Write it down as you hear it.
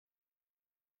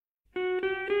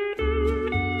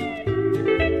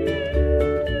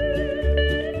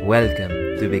Welcome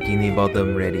to Bikini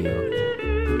Bottom Radio.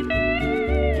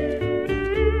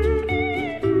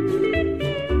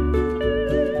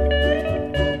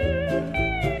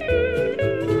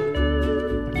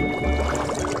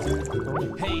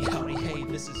 Hey, howdy, hey,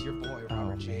 this is your boy,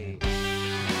 Robert J. It's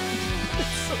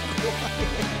so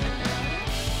quiet.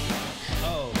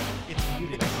 Oh, it's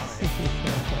muted. Don't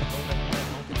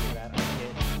do that. I'm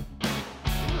kidding.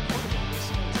 We're recording this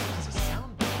because of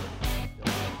sound.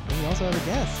 We also have a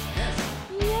guest. Yes.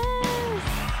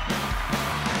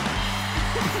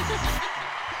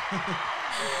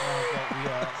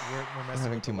 We're I'm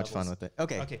having too much fun with it.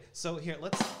 Okay. Okay, so here,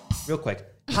 let's, real quick.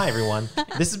 Hi, everyone.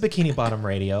 This is Bikini Bottom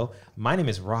Radio. My name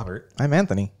is Robert. I'm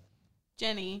Anthony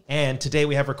Jenny. And today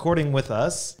we have recording with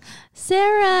us.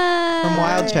 Sarah from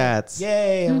Wildchats.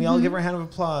 Yay, and we all give her a hand of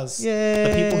applause. Yay.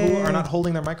 The people who are not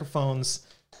holding their microphones.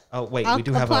 Oh, wait, I'll we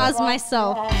do have applause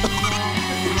myself.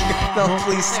 No,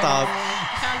 please stop.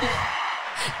 Found it.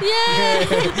 Yay!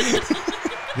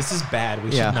 This is bad.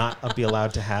 We Yeah. should not be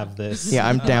allowed to have this. Yeah,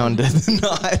 I'm down to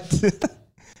not.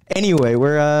 Anyway,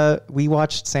 we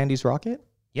watched Sandy's Rocket.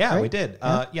 Yeah, Right? we did.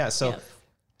 Yes. So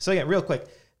yeah, real quick.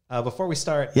 Before we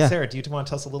start, Yeah. Sarah, do you want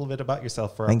to tell us a little bit about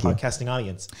yourself for our Thank you. podcasting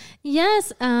audience?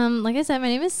 Yes, like I said, my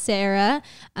name is Sarah.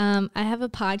 I have a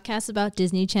podcast about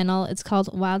Disney Channel. It's called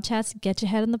Wildchats. Get your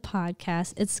head on the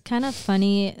podcast. It's kind of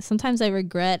funny. Sometimes I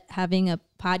regret having a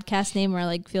podcast name where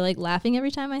I feel like laughing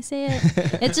every time I say it.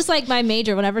 It's just like my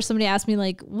major. Whenever somebody asks me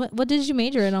what did you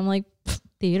major in? I'm like,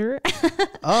 theater.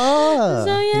 Oh,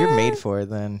 So, yeah. you're made for it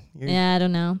then. Yeah, I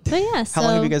don't know. But yeah, How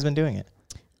long have you guys been doing it?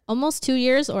 almost 2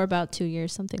 years or about 2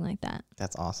 years, something like that.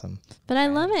 That's awesome. But I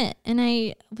love it. And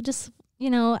I just,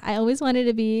 I always wanted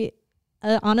to be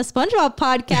on a SpongeBob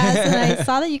podcast. And I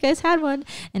saw that you guys had one.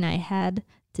 And I had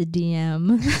to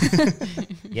DM.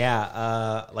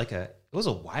 Yeah, it was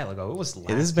a while ago. It was last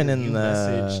It has been year in you the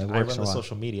messaged. I works run for the a while.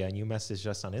 social media, and you messaged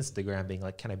us on Instagram being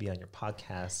like, "Can I be on your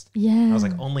podcast?" Yeah. And I was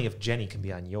like, "Only if Jenny can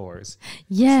be on yours."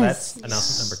 Yes. So that's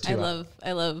announcement number 2.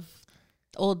 I love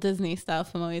old Disney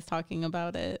stuff. I'm always talking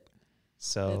about it.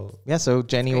 So Yeah, so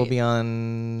Jenny will great. be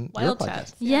on your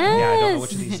Wildchats. podcast. Yes. yeah, I don't know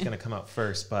which of these is going to come out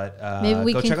first, but Maybe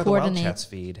we go can check out coordinate. the Wildchats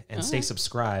feed and stay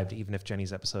subscribed, even if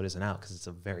Jenny's episode isn't out, because it's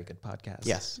a very good podcast.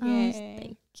 Yes. Oh, Yay.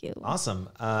 thank you. Awesome.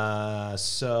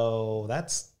 So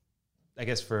that's, I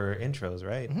guess, for intros,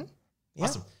 right? Mhm. Yeah,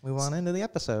 Awesome. we went into the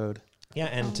episode. Yeah,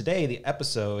 and today the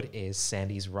episode is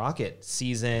Sandy's Rocket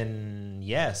episode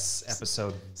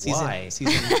Y.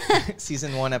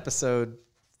 Season 1, episode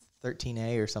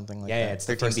 13A or something like that. Yeah, it's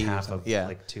the first 13B or half something. of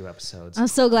like 2 episodes. I'm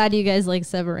so glad you guys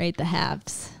separate the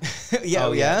halves. yeah,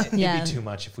 Oh, yeah. It'd Yeah. be too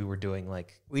much if we were doing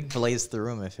like. We'd blaze the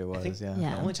room if it was. think- Yeah.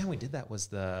 Yeah. The only time we did that was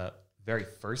the very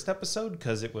first episode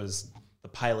because it was the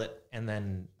pilot and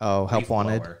then Oh, Help Reef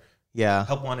Wanted. Blower. Yeah.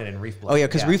 Help Wanted and Reef Blower. Oh yeah,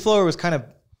 because Reef Blower was kind of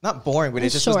not boring, but it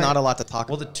It's just short. was not a lot to talk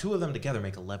Well, about. the 2 of them together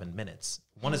make 11 minutes.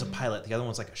 One is a pilot, the other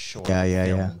one's like a short. Yeah.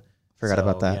 film. Forgot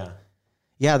about that. Yeah.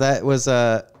 Yeah, that was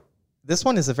this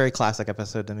one is a very classic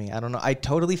episode to me. I don't know. I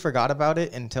totally forgot about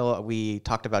it until we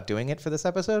talked about doing it for this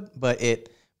episode, but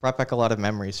it brought back a lot of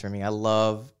memories for me. I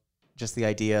love just the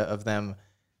idea of them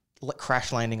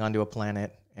crash landing onto a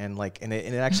planet and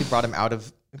it actually brought them out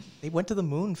of. They went to the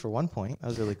moon for one point. That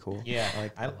was really cool. Yeah,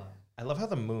 I I love how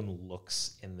the moon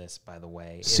looks in this. By the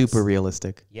way, super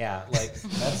realistic. Yeah,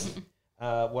 that's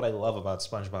what I love about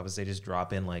SpongeBob is they just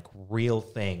drop in like real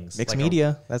things, Mixed like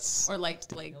media. That's Or like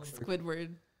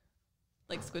Squidward.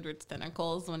 Like Squidward's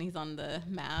tentacles when he's on the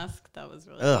mask. That was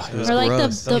really ugh, it was Or like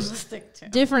gross. the realistic too.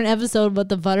 different episode, but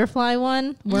the butterfly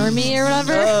one, Wormy or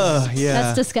whatever. Yeah.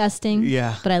 That's disgusting.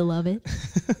 Yeah. But I love it.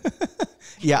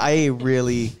 Yeah,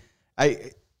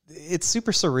 it's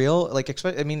super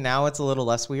surreal. I mean, now it's a little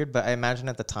less weird, but I imagine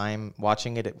at the time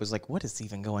watching it, it was like, what is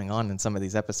even going on in some of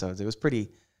these episodes? It was pretty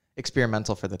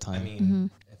experimental for the I time.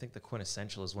 mean, I think the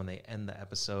quintessential is when they end the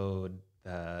episode,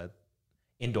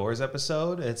 indoors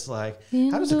episode. It's like,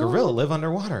 how does a gorilla live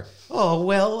underwater? Oh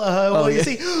well, you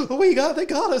see, they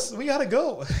got us. We gotta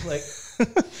go. Like,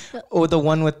 Oh, the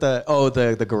one with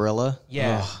the gorilla.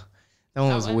 Yeah. Ugh, that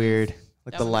one was one- weird.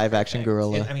 Like that the one's live action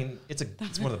gorilla. I mean, it's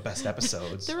one of the best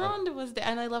episodes. The round was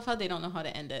and I love how they don't know how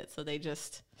to end it, so they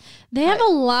just They have a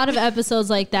lot of episodes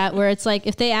like that where it's like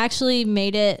if they actually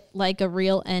made it like a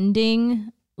real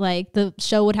ending, like the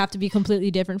show would have to be completely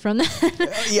different from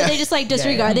that. yeah. They just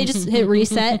disregard. They just hit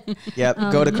reset. Yep.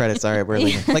 Go to credits. All right, we're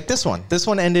leaving. Like this one. This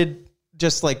one ended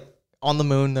just like on the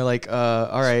moon. They're like,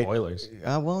 all right. Spoilers.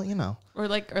 Well, or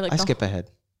like I skip ahead.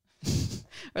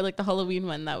 or like the Halloween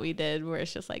one that we did where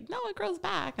it's just like, no, it grows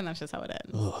back, and that's just how it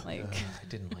ends. Like I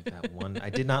didn't like that one. I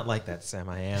did not like that Sam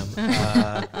I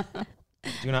Am.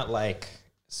 Do not like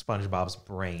SpongeBob's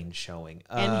brain showing.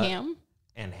 And ham.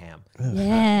 And ham.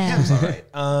 Yeah. Ham's all right.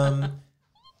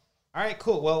 All right,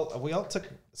 cool. Well,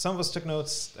 some of us took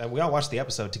notes. We all watched the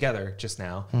episode together just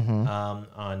now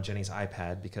on Jenny's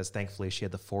iPad because thankfully she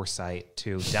had the foresight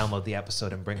to download the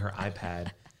episode and bring her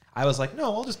iPad. I was like,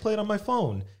 no, I'll just play it on my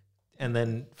phone. And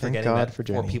then forgetting that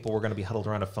four people were going to be huddled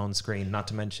around a phone screen, not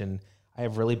to mention I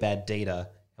have really bad data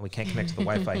and we can't connect to the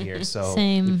Wi-Fi here. So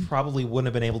we probably wouldn't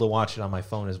have been able to watch it on my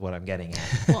phone is what I'm getting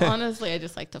at. Well, honestly, I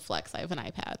just like to flex. I have an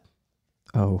iPad.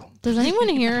 Oh. Does anyone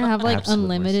here have like Absolute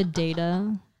unlimited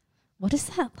data? What is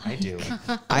that like? I do.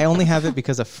 I only have it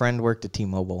because a friend worked at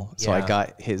T-Mobile, so I Yeah.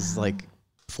 got his like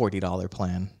 $40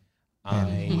 plan.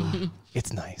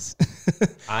 It's nice.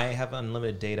 I have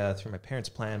unlimited data through my parents'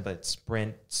 plan, but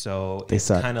Sprint, so They it's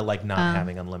suck. kind of like not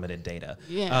having unlimited data.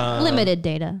 Yeah. Limited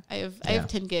data. I have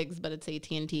 10 gigs, but it's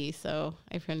AT&T, so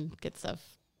I can get stuff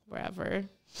wherever.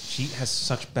 She has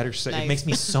such better. It Nice. makes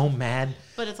me so mad.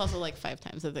 But it's also like 5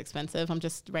 times as expensive. I'm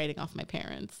just writing off my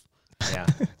parents. Yeah.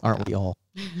 Aren't we all?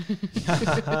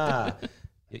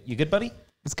 You good, buddy?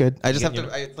 It's good. I just You have get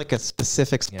to, your- like a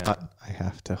specific Yeah. spot. I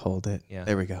have to hold it. Yeah.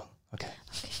 There we go. Okay.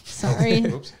 Sorry.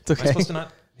 Oops. It's okay. Am I supposed to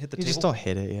not hit the You table? just don't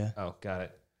hit it, yeah. Oh, got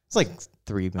it. It's like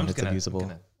 3 I'm just minutes gonna of usable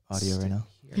gonna audio right now.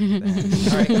 here then.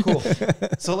 All right, cool.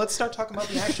 So let's start talking about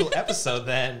the actual episode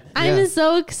then. I'm Yeah.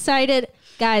 so excited.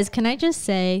 Guys, can I just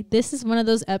say this is one of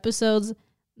those episodes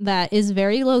that is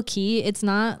very low key. It's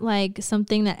not like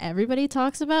something that everybody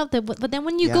talks about. But then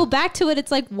when you Yeah. go back to it, it's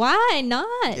like, why not?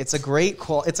 It's a great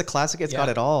it's a classic. It's got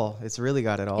Yeah. it all. It's really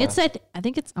got it all. It's I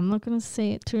think it's, I'm not going to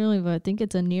say it too early, but I think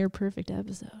it's a near perfect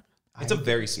episode. It's a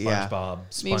very yeah.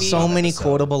 SpongeBob. Maybe- so many episode.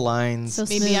 quotable lines. So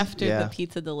Maybe smooth. after Yeah. the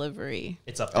pizza delivery.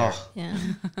 It's up there. Oh, Yeah.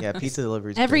 yeah. Pizza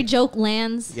deliveries. Every joke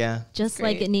lands Yeah. just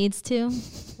like Great. it needs to.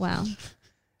 Wow.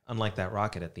 Unlike that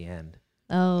rocket at the end.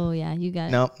 Oh, yeah. You got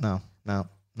it. No.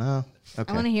 I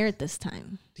Okay. want to hear it this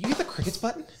time. Do you hit the crickets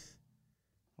button?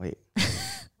 Wait.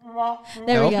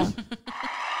 There we Nope. go.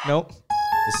 Nope.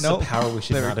 This is Nope. a power we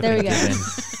should There not have There been we go. given.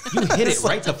 You hit it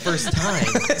right the first time.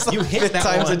 You hit Fifth that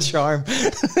time's one. a charm.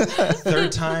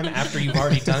 Third time after you've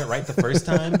already done it right the first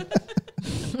time.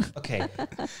 Okay.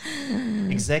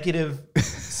 Executive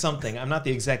something. I'm not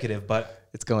the executive, but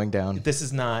It's going down. this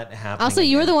is not happening. Also,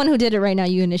 you were again. the one who did it right now.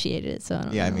 You initiated it. So I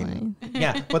don't Yeah, I know mean- why.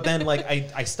 Yeah, but then like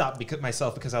I stopped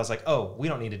myself because I was like, oh, we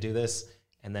don't need to do this,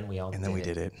 and then we all And then we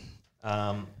did it.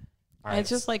 All right.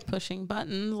 It's just like pushing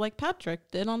buttons like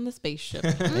Patrick did on the spaceship.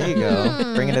 There you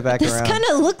go. Bringing it back This around. kind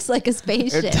of looks like a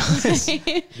spaceship.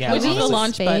 yeah. Which is the honestly,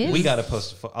 launch Space? button. We got to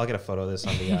post. I'll get a photo of this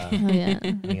on the Oh, yeah.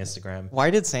 on the Instagram.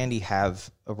 Why did Sandy have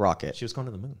a rocket? She was going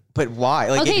to the moon. But why?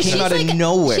 Like Okay, it she's came out like of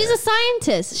nowhere. she's a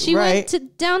scientist. She Right.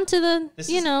 went down to the This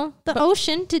you is- know the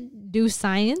ocean to do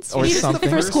science. Or She This is something. the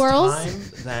for first squirrels. time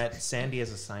that Sandy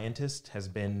as a scientist has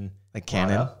been Like brought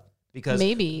canon? up, because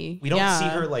Maybe. we don't Yeah. see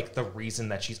her like the reason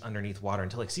that she's underneath water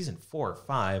until like season 4 or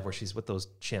 5 where she's with those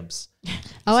chimps.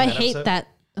 Oh, I that hate episode? that.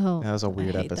 Oh, That was a I weird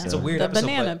hate that. episode. It's a weird The episode,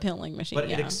 banana but, peeling machine. but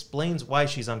yeah. it explains why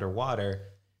she's underwater.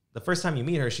 The first time you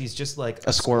meet her, she's just like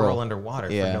a squirrel. squirrel underwater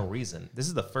Yeah. for no reason. This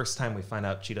is the first time we find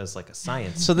out she does like a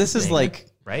science. So this is thing, like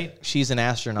right? she's an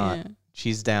astronaut. Yeah.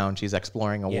 She's down. She's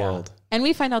exploring a Yeah. world. And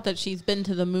we find out that she's been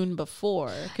to the moon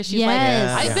before because she's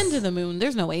Yes. like, I've Yeah. been to the moon.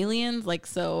 There's no aliens. Like,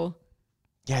 so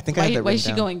Yeah, I think I had why, that why is written she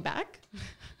down. going back?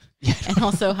 And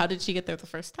also, how did she get there the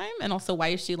first time? And also, why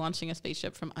is she launching a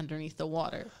spaceship from underneath the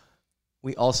water?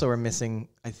 We also are missing,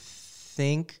 I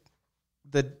think,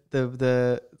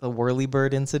 the whirly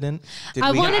bird incident. Did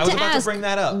I we- wanted I was to about ask, to bring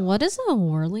that up. what is a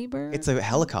whirly bird? It's a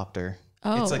helicopter.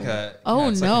 Oh, It's like a Oh,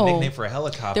 like no. a nickname for a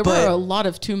helicopter. there but were a lot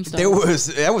of tombstones.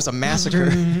 That was a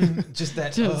massacre. Just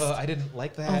that. Just I didn't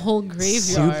like a that. whole graveyard.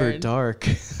 Super dark.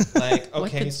 Like, What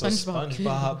okay, did so SpongeBob do?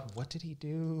 SpongeBob, what did he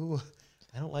do?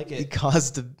 I don't like He it.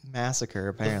 caused a massacre, The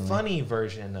apparently. funny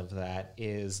version of that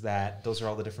is that those are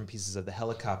all the different pieces of the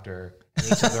helicopter. And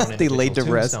each have their own They laid to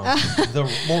individual rest. tombstones.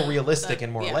 The more realistic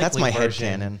and more Yeah. likely That's my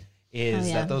version headcanon. is Oh,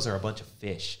 yeah. that those are a bunch of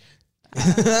fish.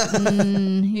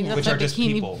 Maybe that's Which why are just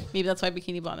people. Maybe that's why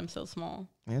Bikini Bottom's so small.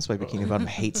 Yeah, that's why Bikini Bottom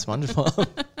hates SpongeBob.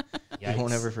 He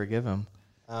won't Yikes. ever forgive him.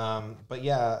 But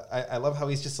yeah, I love how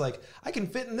he's just like, I can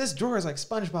fit in this drawer. It's like,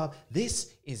 SpongeBob,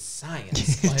 this is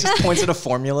science. Like, Just points at a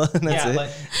formula and that's yeah, it. like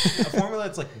a formula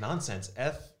that's like nonsense.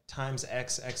 F times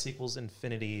x equals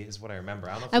infinity is what I remember.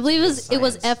 I don't know if I it's believe real it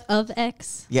was science. F of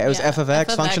X. Yeah, it was Yeah, f of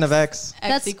x, f of function of x.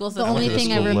 That's equals the I went only to the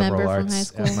thing I School of remember Liberal from high Arts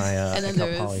school. At my And then Cal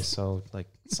there Poly, was- so like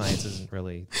science isn't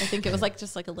really. I think it was like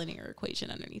just like a linear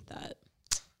equation underneath that.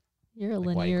 You're a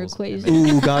Like y linear equals equation.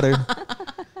 Ooh, got her.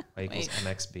 Y equals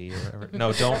Wait. mxb or whatever.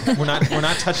 No, don't. We're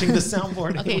not touching the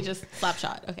soundboard. Okay, just slap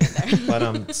shot. Okay, there.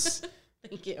 But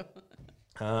Thank you.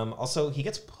 Also, he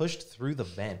gets pushed through the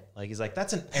vent. Like he's like,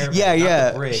 "That's an air vent, Yeah, not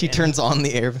yeah. the brig." She And turns on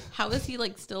the air. How is he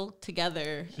like still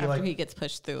together after like- he gets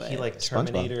pushed through it? He like SpongeBob.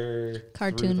 Terminator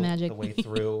Cartoon through magic. the way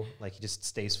through. Like he just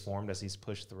stays formed as he's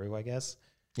pushed through, I guess.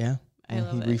 Yeah. I And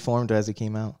love he it. reformed as he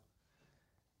came out.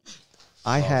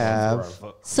 I Oh, have. for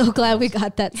our So glad we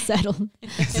got that settled.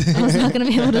 I was not going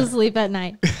to be able to sleep at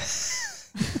night.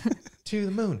 to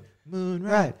the moon, moon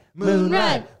Right. ride, Moon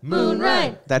ride, moon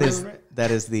ride. That is Moon ride.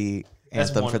 that is the That's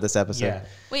anthem one- for this episode. Yeah,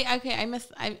 Wait, okay, I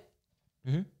missed.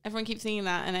 Mhm. Everyone keeps singing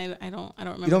that, and I don't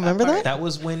remember. You don't remember part. that? that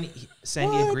was when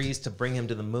Sandy What? agrees to bring him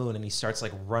to the moon, and he starts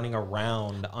like running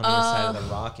around on the inside of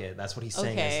the rocket. That's what he's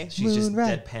saying. Okay. Is she's just Moon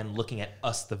ride. deadpan looking at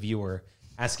us, the viewer,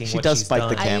 asking She what does she's spike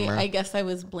the done, camera. I guess I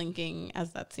was blinking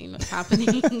as that scene was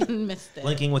happening and missed it.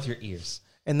 blinking with your ears.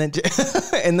 And then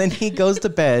and then he goes to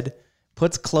bed,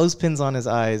 puts clothespins on his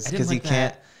eyes I didn't because he like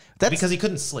can't. that. That's Because he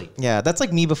couldn't sleep. yeah, that's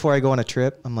like me before I go on a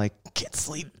trip. I'm like, can't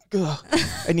sleep. Ugh.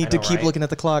 I need to know, keep right? looking at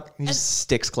the clock. He just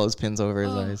sticks clothespins over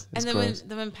his eyes. And It's then gross.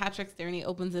 when Patrick's there and he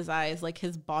opens his eyes, like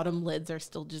his bottom lids are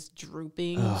still just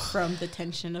drooping from the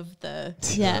tension of the.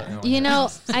 Yeah. You know,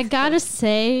 I got to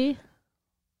say,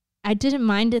 I didn't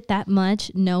mind it that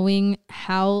much knowing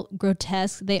how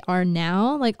grotesque they are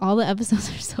now. Like all the episodes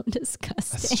are so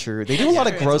disgusting. That's true. They do a lot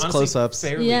of It's gross honestly close-ups.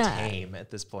 Fairly Yeah. tame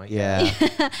at this point. Yeah.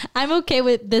 I'm okay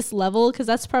with this level because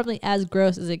that's probably as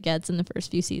gross as it gets in the first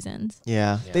few seasons.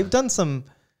 Yeah. Yeah. They've done some.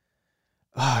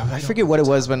 I forget what it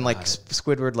was when like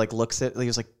Squidward like looks at, he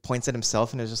was like points at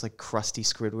himself and there's just like crusty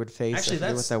Squidward face. Actually, I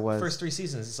forget that's what that was. first 3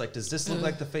 seasons. It's like, does this look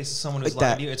like the face of someone who's Like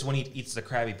lying that. to you? It's when he eats the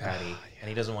Krabby Patty and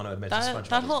he doesn't want to admit to SpongeBob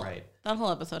That is whole right. that whole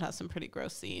episode has some pretty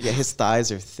gross scenes. Yeah, his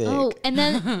thighs are thick. Oh, and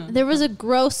then there was a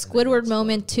gross Squidward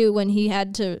moment too when he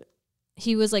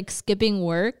was like skipping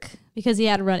work because he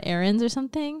had to run errands or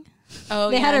something. Oh,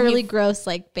 They yeah, had a and really he's- gross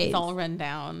like face. It's all run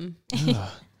down.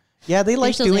 Yeah, they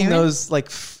like those doing errands? those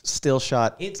like still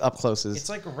shot It's- up closes. It's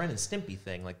like a Ren and Stimpy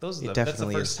thing. Like those are It that's the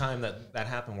definitely first is. time that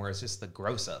happened where it's just the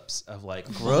gross ups of like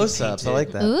fully gross ups. I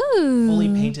like painted- that. Ooh. fully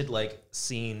painted like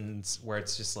scenes where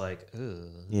it's just like, ugh,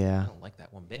 Yeah. I don't like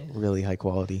that one bit. Really high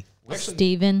quality. We actually-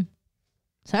 Steven.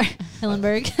 Sorry,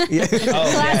 Hillenberg. Yeah.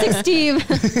 oh, Classic yeah.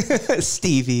 Steve.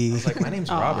 Stevie. I was like, my name's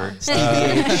Aw. Robert.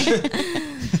 Stevie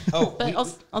Oh, But we-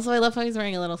 also, I love how he's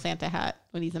wearing a little Santa hat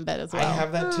when he's in bed as well. I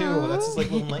have that too. That's his like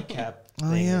little nightcap Oh,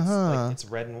 thing. yeah, It's, huh. like, it's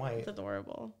red and white. It's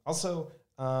adorable. Also,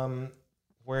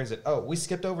 where is it? Oh, we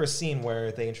skipped over a scene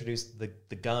where they introduced the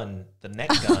gun, the neck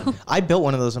gun. I built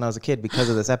one of those when I was a kid because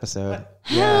of this episode. What?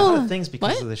 Yeah. A lot of things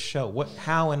because What? of this show. What?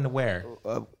 How and where?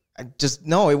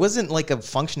 No, it wasn't like a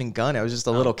functioning gun. I was just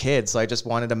a little kid, so I just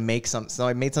wanted to make some. So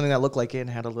I made something that looked like it and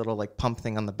had a little like pump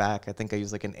thing on the back. I think I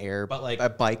used like an air, But, like- a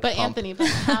bike. But pump. Anthony, but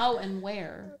how and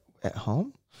where? At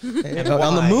home And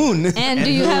on the why? moon. And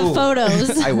do you have who?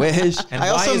 photos? I wish. And I why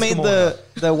also is made Gamora?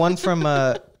 the one from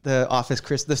the Office,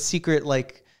 the secret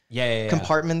like Yeah.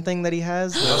 compartment thing that he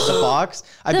has, the box.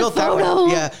 I The built that photo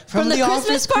one. Yeah, from the Christmas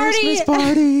Office party. Christmas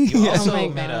party. You Yes. also my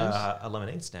made gosh. a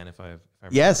lemonade stand, if I remember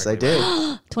Yes, I correctly.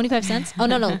 did. 25 cents? Oh,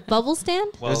 no. Bubble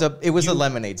stand? Well, It was a you-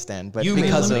 lemonade stand, but you made a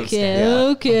because of lemonade stand.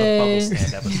 Okay, The okay. bubble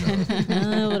stand episode.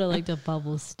 I would have liked a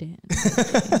bubble stand.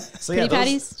 So yeah, Pretty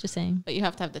patties? Just saying. But you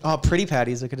have to have the. oh, pretty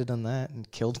patties, I could have done that and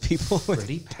killed people with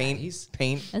Pretty patties?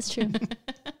 paint. That's true.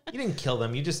 You didn't kill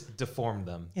them. You just deformed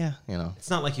them. Yeah, you know. It's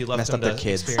not like you left Messed them up their to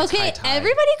kids. experience Okay, high tide.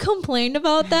 everybody complained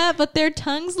about that, but their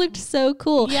tongues looked so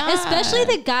cool. Yeah. Especially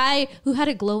the guy who had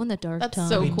a glow in the dark That's tongue.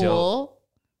 so That'd be cool.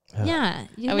 Yeah,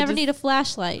 you I would never just- need a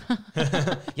flashlight.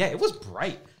 Yeah, it was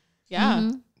bright. Yeah.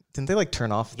 Mm-hmm. Didn't they like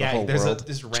turn off the Yeah, whole there's world?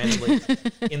 this randomly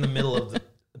in the middle of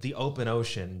the open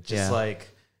ocean, just Yeah.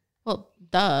 like Well,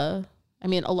 duh. I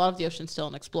mean, a lot of the ocean's still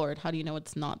unexplored. How do you know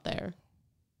it's not there?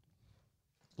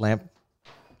 Lamp.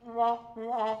 Wow,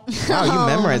 you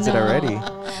memorized it already.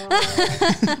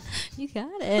 You got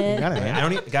You it. got it, man. I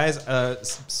don't even,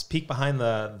 guys. Peek behind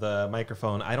the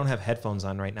microphone. I don't have headphones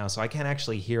on right now, so I can't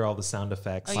actually hear all the sound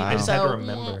effects. Oh, I just had to so-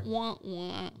 remember. Wah, wah,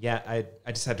 wah. Yeah,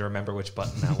 I just had to remember which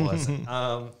button that was.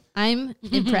 I'm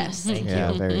impressed. Thank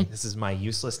Yeah, you. very. This is my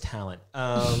useless talent.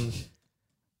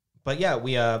 But yeah,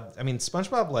 we. I mean,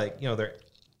 SpongeBob, like they're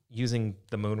using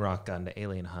the moon rock gun to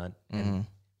alien hunt, and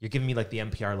you're giving me like the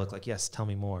NPR look, like yes, tell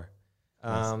me more.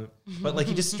 But like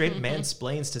he just straight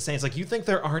mansplains to say, it's like, you think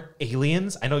there aren't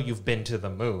aliens? I know you've been to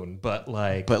the moon, but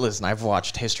like, But listen, I've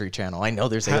watched History Channel. I know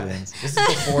there's aliens. this is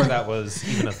before that was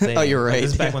even a thing. Oh, you're Like, right.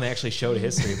 this is back when they actually showed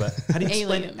history. But how do you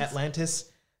explain Aliens.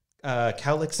 Atlantis,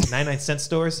 Cowlicks, 99-cent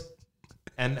stores?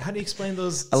 And how do you explain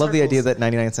those? I love the idea circles?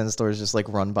 that 99-cent store is just like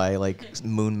run by like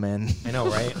moon men. I know,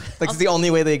 right? Like it's the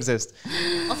only way they exist.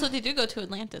 Also, they do go to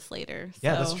Atlantis later.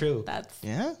 Yeah, so that's true. That's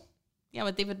Yeah. Yeah,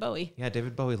 with David Bowie. Yeah,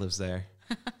 David Bowie lives there.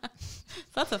 So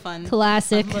that's a fun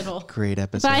Classic. fun little Great If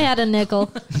episode. I had a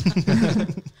nickel.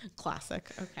 classic.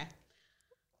 Okay.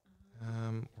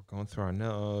 We're going through our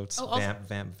notes. Oh, also-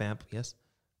 Vamp. Yes.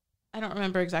 I don't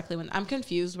remember exactly when. I'm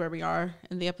confused where we are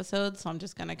in the episode, so I'm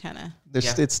just gonna kind of.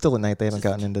 Yeah. It's still at night. They haven't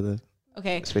gotten into the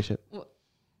Okay. spaceship.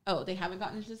 Oh, they haven't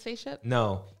gotten into the spaceship.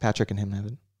 No. Patrick and him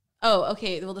haven't. Oh,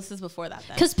 okay. Well, this is before that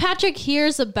then. Because Patrick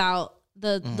hears about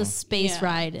the space Yeah.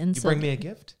 ride, and You so bring me a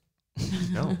gift?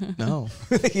 No. No.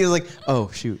 He was like, oh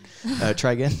shoot,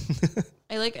 try again.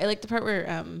 I like the part where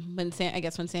when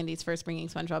Sandy's first bringing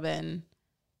SpongeBob in.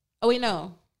 Oh wait,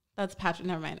 no, that's Patrick.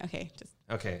 Never mind. Okay, just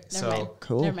Okay. never So mind.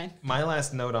 Cool. Never mind. my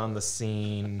last note on the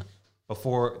scene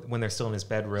before when they're still in his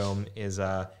bedroom is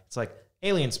it's like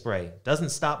alien spray doesn't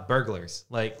stop burglars.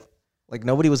 Like Like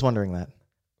nobody was wondering that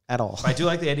at all. I do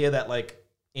like the idea that like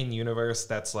in universe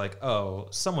that's like, oh,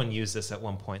 someone used this at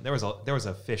one point. There was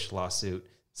a fish lawsuit.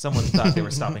 Someone thought they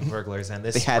were stopping burglars and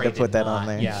this They had to spray put did that on not.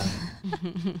 there. Yeah.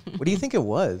 What do you think it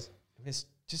was? It's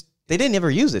just They didn't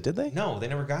ever use it, did they? no, they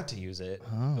never got to use it.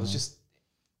 It was just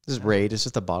This is Raid. It's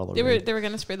just a bottle of They were Raid.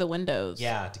 gonna spray the windows.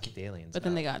 to keep the aliens. But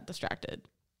then out. they got distracted.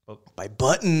 By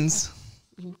buttons.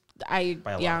 By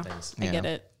a lot Yeah, of things. I get Yeah.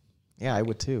 it. Yeah, I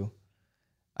would too.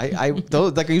 I though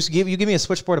like I used to you give me a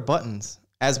switchboard of buttons,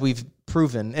 as we've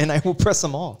proven, and I will press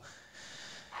them all.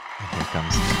 Here it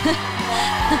comes.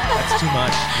 That's too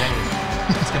much. Jenny,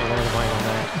 it's gonna lower the volume on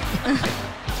that.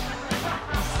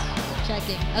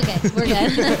 checking. Okay, we're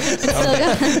good. It's still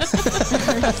good.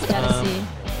 Just gotta see.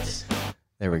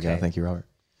 There we go. Okay. Thank you, Robert.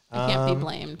 I can't be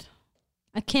blamed.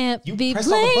 I can't You be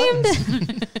pressed all the blamed.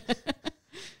 buttons.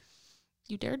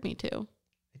 You dared me to.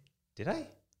 Did I?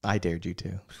 I dared you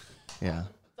to. Yeah.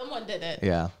 Someone did it.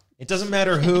 Yeah. It doesn't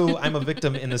matter who I'm a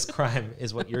victim in this crime,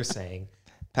 is what you're saying.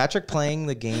 Patrick playing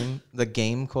the game,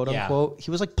 quote Yeah. unquote.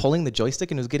 He was like pulling the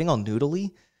joystick and it was getting all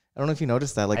noodly. I don't know if you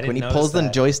noticed that. Like I when he didn't pulls the notice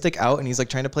that. joystick out and he's like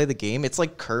trying to play the game, it's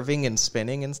like curving and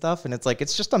spinning and stuff. And it's like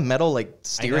it's just a metal like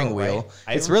steering know, wheel.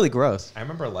 right? It's really gross. I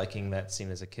remember liking that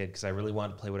scene as a kid because I really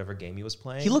wanted to play whatever game he was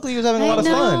playing. He looked like he was having a lot I of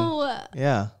fun. know.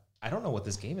 Yeah. I don't know what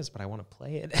this game is, but I want to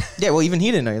play it. Yeah, well, even he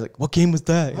didn't know. He's like, what game was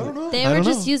that? I don't know. They I were don't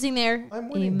just know. using their I'm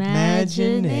winning.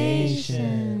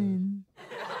 imagination.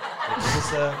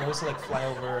 What was it like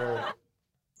flyover?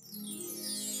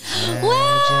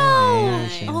 Wow!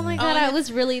 Imagination. Oh my god, I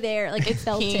was really there. Like I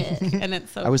felt Pink, it. and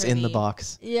it's so I was in the pretty.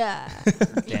 box. Yeah.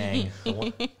 Dang.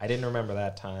 I didn't remember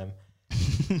that time.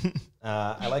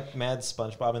 I like Mad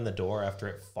SpongeBob in the door after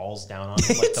it falls down on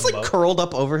him like It's the like moat. curled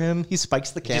up over him. He spikes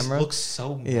the He just camera. looks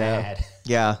so Yeah. mad.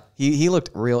 Yeah, he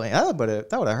looked real. That would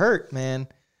have hurt, man.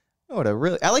 That would have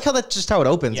really. I like how that's just how it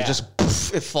opens. Yeah. It just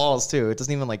poof, it falls too. It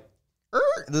doesn't even like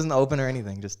it doesn't open or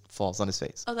anything. Just falls on his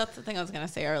face. Oh, that's the thing I was gonna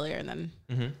say earlier, and then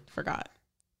forgot.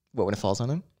 What when it falls on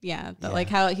him? Yeah, like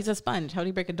how he's a sponge. How do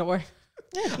you break a door?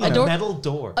 A door- metal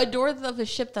door. A door of a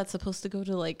ship that's supposed to go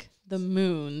to like the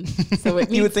moon, so it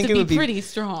needs You would think to it would be be- pretty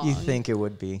strong. You think it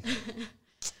would be?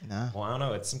 Nah. Well, I don't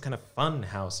know. It's some kind of fun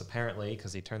house apparently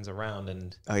because he turns around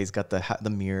and Oh, he's got the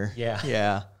mirror. Yeah.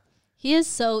 Yeah. He is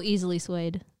so easily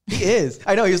swayed. He is.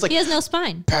 I know. He was like He has no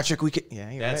spine. Patrick. We could. Yeah,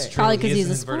 you're that's right. true. Probably He 'cause is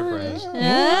he's an a invertebrate.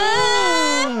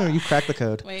 Oh, you cracked the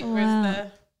code. Wait, Wow. where's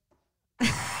the?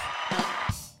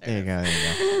 There you go.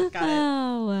 There you go. Got it.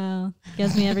 Oh wow,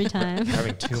 gets me every time. I'm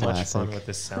having too much fun Classic. with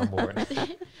this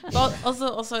soundboard. Well,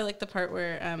 also, I like the part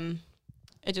where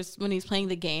it just when he's playing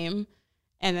the game,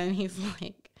 and then he's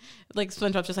like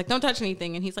SpongeBob's just like, don't touch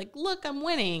anything, and he's like, look, I'm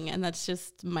winning, and that's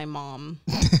just my mom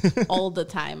all the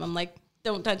time. I'm like,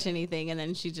 don't touch anything, and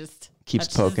then she just Keeps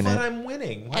touches poking But it. I'm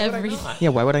winning. Why would I Everything. not? Yeah.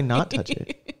 Why would I not touch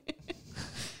it?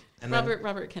 And then,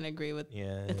 Robert can agree with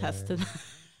yeah, attest to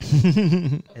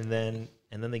that.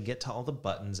 and then they get to all the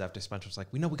buttons after SpongeBob's like,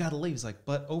 we gotta leave. He's like,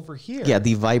 but over here. Yeah,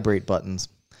 the vibrate buttons.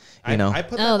 You know. I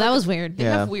put Oh, that like was weird. They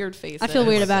Yeah. have weird faces. I feel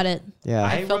weird about it. Yeah.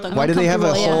 I felt wrote- Why do they have a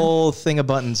uncomfortable, yeah. whole thing of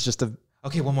buttons just to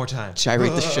Okay, one more time.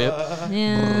 gyrate the ship?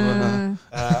 Yeah.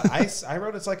 I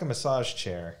wrote it's like a massage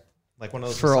chair, like one of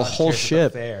those For a massage whole chairs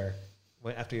at the ship. fair.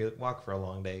 After you walk for a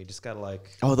long day, you just gotta like.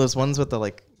 Oh, those ones with the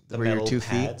like The where your metal 2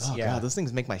 pads, feet. Oh yeah. god, those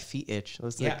things make my feet itch.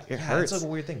 Those Yeah, like, it hurts. It's like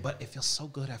a weird thing, but it feels so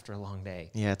good after a long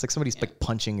day. Yeah, it's like somebody's like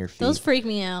punching your feet. Those freak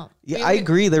me out. Yeah, I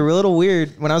agree. They're a little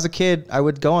weird. When I was a kid, I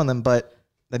would go on them, but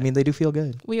I mean, they do feel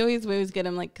good. We always get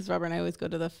them like because Robert and I always go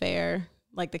to the fair,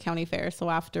 like the county fair. So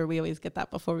after we always get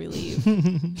that before we leave.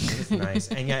 It's nice,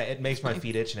 and yeah, it makes my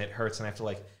feet itch and it hurts, and I have to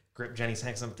like grip Jenny's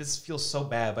hands. I'm like, this feels so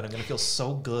bad, but I'm gonna feel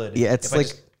so good. Yeah, it's if I like-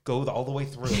 just go all the way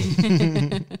through.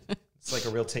 It's like a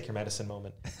real take your medicine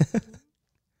moment.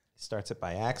 Starts it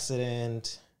by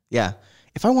accident. Yeah.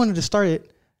 If I wanted to start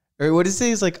it, Or what does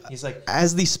he say? He's like,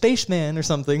 as the spaceman or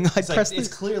something. I it's like, press it's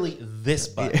this. clearly this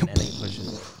button, and he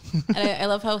pushes it. And I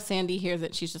love how Sandy hears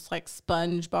it. She's just like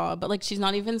SpongeBob, but like she's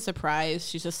not even surprised.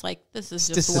 She's just like, this is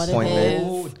just what it Disappointed. is.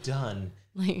 Oh, done.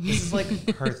 Like, This is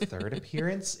like her third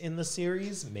appearance in the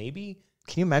series, maybe.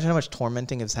 Can you imagine how much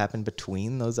tormenting has happened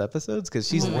between those episodes? Because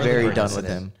she's The very Whirly-Bird done with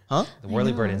incident. him. Huh? The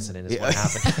Whirlybird incident is what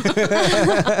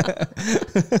happened.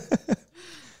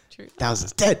 true.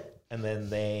 Thousands dead. And then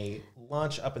they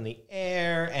launch up in the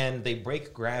air, and they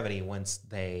break gravity once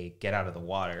they get out of the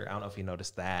water. I don't know if you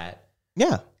noticed that.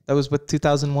 Yeah, that was with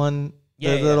 2001.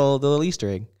 Yeah, the yeah. little Easter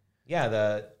egg.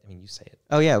 Yeah, you say it.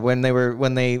 Oh yeah, when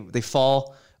they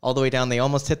fall all the way down, they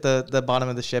almost hit the bottom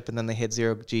of the ship, and then they hit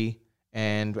 0G.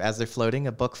 And as they're floating,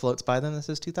 a book floats by them that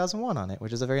says 2001 on it,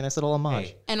 which is a very nice little homage.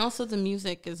 Hey. And also the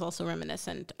music is also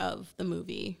reminiscent of the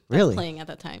movie that's Really? playing at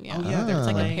that time. Yeah. Oh, yeah, they're It's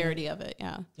like a playing- parody of it.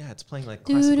 Yeah. Yeah, it's playing like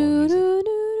classical music.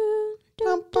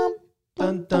 Dum, dum.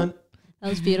 Dun, dun. That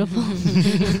was beautiful.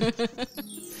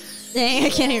 Dang, I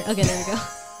can't hear. Okay, there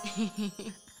we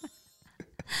go.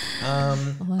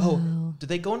 Oh, Wow. did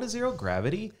they go into zero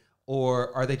gravity,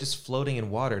 or are they just floating in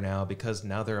water now because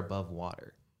now they're above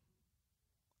water?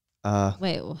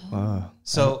 Wait.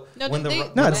 So No, when did they-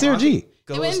 when No, it's the 0G.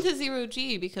 They went goes, into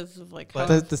 0G because of like But-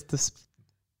 how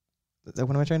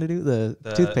What am I trying to do? The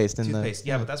toothpaste and toothpaste.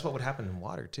 Yeah, but that's what would happen in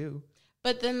water too.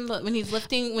 But then when he's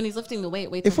lifting the weight.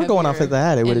 If we're going off heavier, of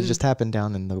that, it would have and- just happened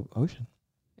down in the ocean.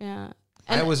 Yeah.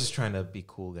 I was just trying to be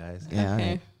cool, guys. Yeah,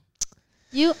 Okay.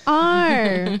 You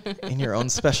are. in your own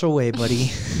special way,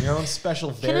 buddy. In your own special,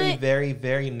 very, very,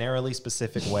 very narrowly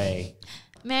specific way.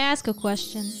 May I ask a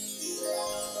question?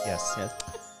 Yes.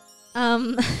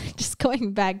 Just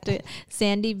going back to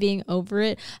Sandy being over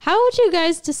it. How would you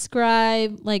guys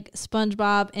describe like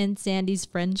SpongeBob and Sandy's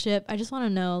friendship? I just want to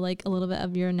know like a little bit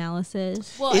of your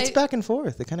analysis. Well, It's back and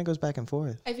forth. It kind of goes back and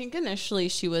forth. I think initially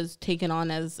she was taken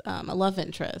on as a love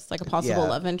interest, like a possible Yeah.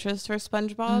 love interest for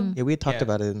SpongeBob. Yeah, we had talked Yeah.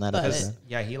 about it in that But- episode.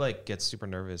 Yeah, he like gets super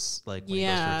nervous like when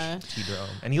Yeah. he goes for T-Drome.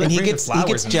 And he like And he brings gets the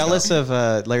flowers and jealous stuff.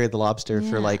 of Larry the Lobster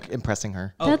for Yeah. like impressing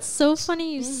her. Oh. That's so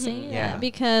funny you say Yeah. that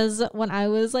because when I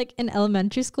was like in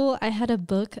elementary school, I had a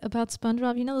book about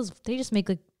SpongeBob. You know, those they just make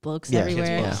like books Yeah, kids'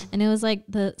 everywhere, books. and it was like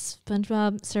the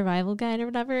SpongeBob survival guide or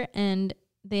whatever. And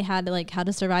they had like how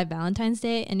to survive Valentine's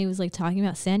Day, and he was like talking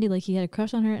about Sandy, like he had a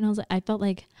crush on her, and I was like, I felt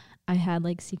like I had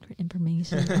like secret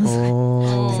information. I was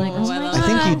Oh, like, oh I my love I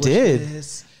think you God. did.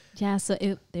 This. Yeah, so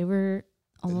they were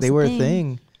almost They were a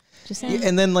thing. Just Yeah, saying.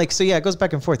 and then like it goes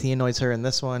back and forth. He annoys her in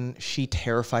this one. She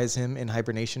terrifies him in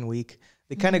hibernation week.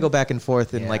 They kind of go back and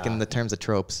forth in like in Yeah. the terms of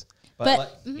tropes. But- like,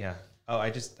 yeah. Oh, I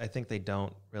think they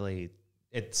don't really.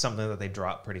 It's something that they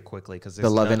drop pretty quickly because The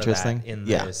love interest thing thing? in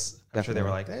Yeah, this. I'm sure they were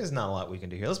like, "There's not a lot we can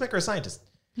do here. Let's make her a scientist."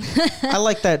 I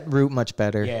like that route much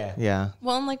better. Yeah. Yeah.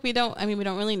 Well, and like we don't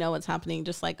really know what's happening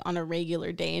just like on a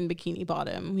regular day in Bikini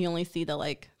Bottom. We only see the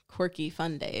like quirky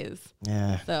fun days.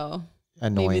 Yeah. So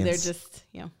Annoyance. maybe they're just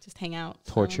hang out. I don't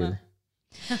know. torture.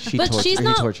 But she's he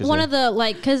not tortures one her. of the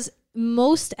like because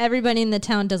most everybody in the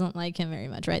town doesn't like him very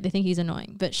much, right? They think he's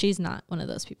annoying, but she's not one of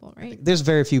those people, right? There's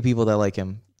very few people that like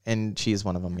him, and she's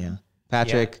one of them. Yeah.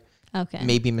 Patrick, Okay,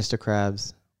 maybe Mr.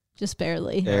 Krabs. just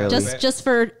barely. Barely. Just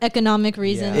for economic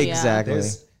reasons. Yeah. Exactly.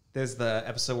 There's the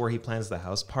episode where he plans the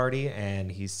house party and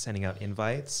he's sending out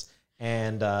invites.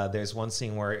 And there's one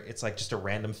scene where it's like just a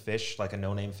random fish, like a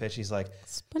no-name fish. He's like,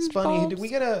 Spunny, did we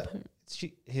get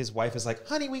his wife is like,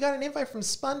 honey, we got an invite from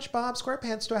SpongeBob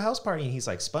SquarePants to a house party. And he's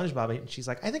like, SpongeBob. And she's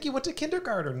like, I think you went to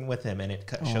kindergarten with him. And it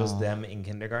shows them in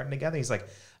kindergarten together. He's like,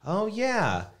 oh,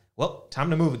 yeah. Well, time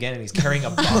to move again. And he's carrying a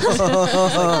box. Like,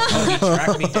 oh, he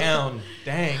tracked me down.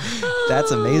 Dang.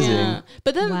 That's amazing. Yeah.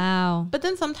 But then Wow. But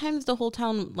then sometimes the whole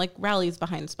town like rallies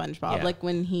behind SpongeBob. Yeah. Like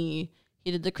when he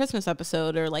did the Christmas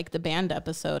episode or like the band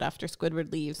episode after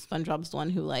Squidward leaves, SpongeBob's the one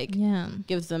who like Yeah.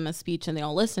 gives them a speech and they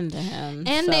all listen to him.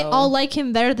 And they So- all like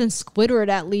him better than Squidward,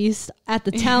 at least at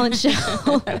the talent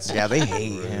show. Yeah, they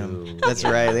hate him. That's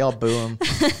right. They all boo him.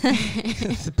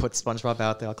 Put SpongeBob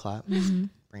out. They all clap.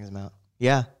 Brings him out.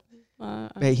 Yeah.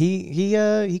 Hey,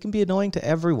 he can be annoying to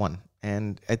everyone,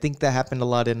 and I think that happened a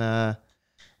lot in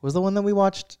was the one that we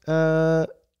watched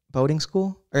boating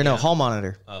school or no Hall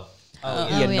Monitor. Oh.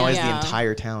 He annoys yeah. the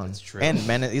entire town. That's true. And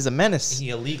he's a menace. He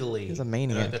illegally. He's a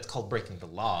maniac. That's called breaking the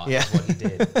law. Yeah. Is what he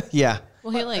did. Yeah.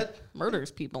 Well, he like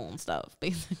murders people and stuff,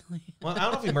 basically. Well, I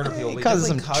don't know if he murdered people. He But causes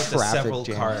he definitely some caused a traffic several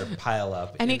jam. car pile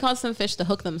up. And he caused some fish to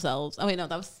hook themselves. Oh wait, no,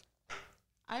 that was.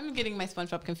 I'm getting my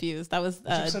SpongeBob confused. That was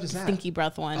episode is that? Stinky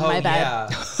Breath one. Oh, My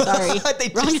bad. yeah. Sorry. They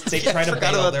try to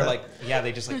forgot bail. about They're that. like,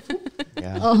 they're just like,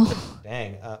 Yeah. Oh,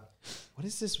 dang. What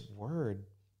is this word?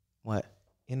 What?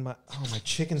 in my my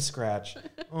chicken scratch.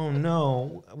 Oh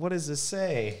no! What does this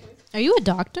say? Are you a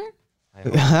doctor? I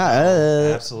hope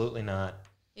no, absolutely not.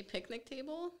 A picnic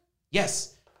table?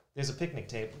 Yes, there's a picnic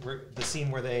table. The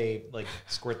scene where they like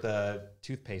squirt the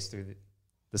toothpaste through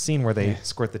the scene where they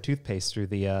squirt the toothpaste through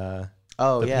the.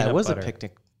 Oh the yeah, it was butter. a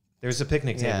picnic. There's a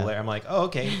picnic table there. I'm like, oh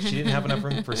okay. She didn't have enough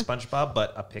room for SpongeBob,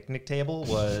 but a picnic table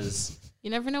was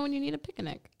You never know when you need a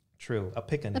picnic. true. A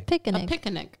picnic. A picnic. A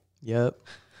picnic. Yep.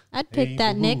 I'd pick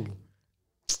that, Nick.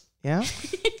 Yeah.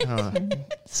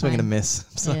 Swing and a miss.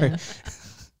 I'm sorry. Yeah.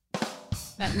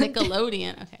 That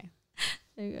Nickelodeon. Okay.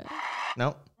 There you go.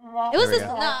 Nope. It was There we this. go.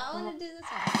 No, I want to do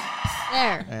this one.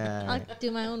 There. I'll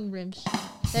do my own rim shot.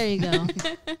 There you go.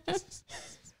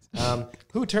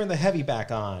 Who turned the heavy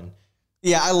back on?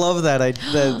 Yeah, I love that.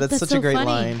 That's That's such so a great funny.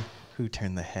 line. Who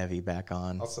turned the heavy back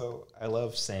on? Also, I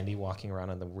love Sandy walking around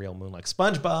in the real moon like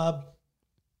SpongeBob.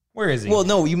 Where is he? Well,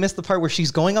 no, you missed the part where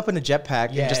she's going up in a jetpack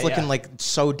Yeah, and just looking yeah. like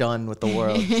so done with the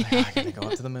world. It's like, I gotta go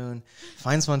up to the moon,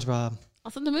 find SpongeBob.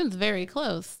 Also, the moon's very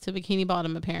close to Bikini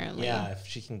Bottom, apparently. Yeah, if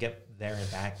she can get there and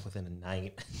back within a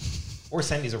night. Or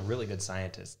Sandy's a really good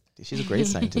scientist. Dude, she's a great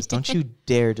scientist. Don't you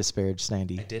dare disparage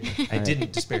Sandy. I didn't. I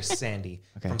didn't despair Sandy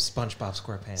Okay. from SpongeBob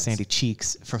SquarePants. Sandy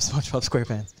Cheeks from SpongeBob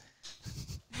SquarePants.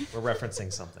 We're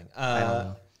referencing something. I don't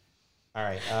know. All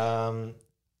right.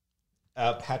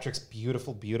 Patrick's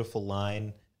beautiful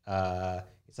line.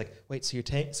 It's like, wait, so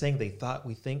you're saying they thought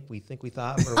we think we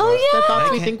thought? Or Oh, what? yeah. The thoughts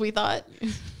I we can't- think we thought.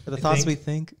 For the thoughts we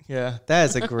think. Yeah, that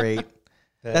is a great.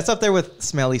 That's up there with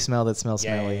smelly smell that smells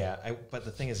smelly. Yeah. But the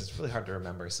thing is, it's really hard to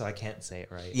remember, so I can't say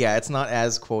it right. Yeah, it's not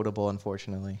as quotable,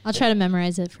 unfortunately. I'll try to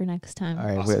memorize it for next time. All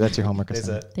right, Awesome. that's your homework There's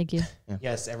assignment. Thank you.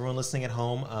 Yes, everyone listening at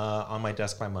home, on my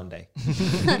desk by Monday.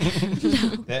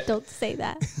 Don't say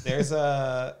that.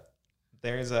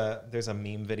 There's a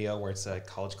meme video where it's a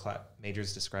college class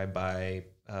majors described by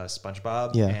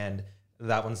SpongeBob, Yeah. and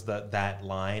that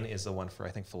line is the one for I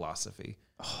think philosophy.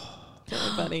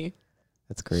 Everybody.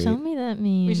 That's great. Show me that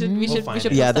meme. We should find post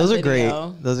it. Yeah, that those are great.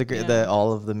 video. Those are great. Yeah.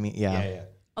 All of the Yeah.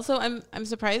 Also, I'm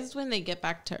surprised when they get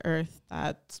back to Earth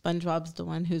that SpongeBob's the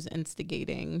one who's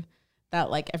instigating that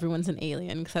like everyone's an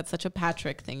alien because that's such a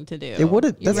Patrick thing to do. It would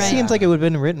have. That Right. seems like it would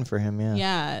have been written for him. Yeah.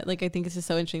 Yeah, like I think it's just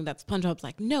so interesting that SpongeBob's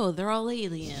like, no, they're all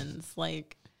aliens.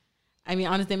 Like, I mean,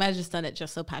 honestly, they might have just done it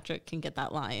just so Patrick can get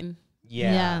that line.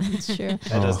 Yeah. That's true.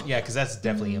 That does, yeah, because that's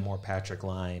definitely a more Patrick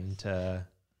line to.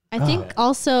 I think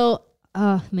also,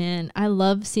 oh man, I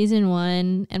love season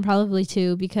 1 and probably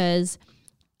 2 because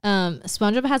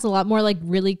SpongeBob has a lot more like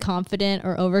really confident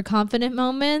or overconfident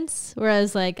moments,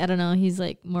 whereas like I don't know, he's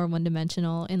like more one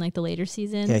dimensional in like the later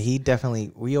seasons. Yeah, he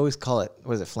definitely. We always call it.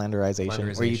 Was it Flanderization?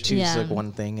 Where you Flanderization. choose Yeah. like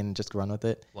one thing and just run with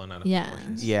it. Blown out of Yeah.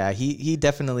 proportions. Yeah, he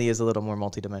definitely is a little more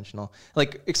multidimensional.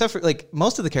 Like except for like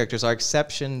most of the characters are,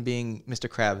 exception being Mr.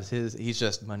 Krabs. He's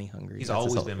just money hungry. He's That's his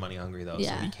always whole- been money hungry though,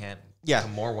 Yeah. so he can't. Yeah.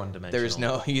 become more one dimensional. There's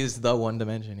no. He is the one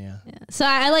dimension. Yeah. Yeah. So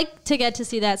I like to get to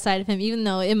see that side of him, even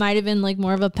though it might have been like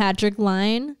more of a Patrick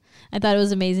line. I thought it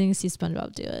was amazing to see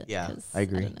SpongeBob do it. Yeah, 'cause I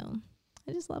agree. I don't know.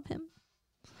 I just love him.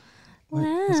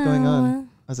 What's going on?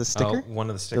 Was a sticker? One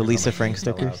of the stickers. Lisa on my Frank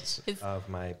fell stickers? out of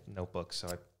my notebook, so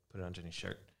I put it on Jenny's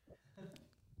shirt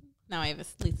Now I have a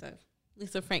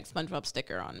Lisa Frank SpongeBob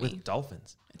sticker on me. with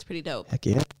dolphins. It's pretty dope. Heck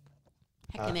yeah.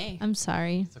 Heckin' A. I'm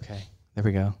sorry. It's okay. There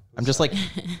we go. I'm just like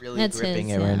really That's gripping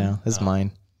his, it yeah. right now. This is Oh.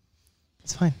 mine.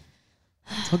 It's fine.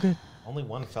 It's all good. Only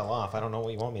one fell off. I don't know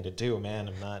what you want me to do, man.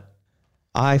 I'm not.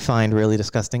 I find really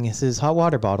disgusting is his hot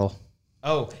water bottle.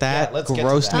 Oh, That yeah, let's get to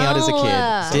grossed that. me out as a Oh,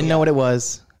 kid. Didn't know what it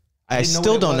was. I didn't know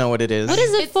still what it don't was. know what it is. What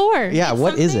is it for? Yeah,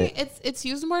 what is something- it? It's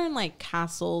used more in like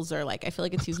castles or like I feel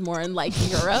like it's used more in like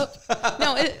Europe.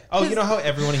 No, Oh, you know how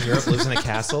everyone in Europe lives in a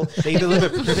castle? They either live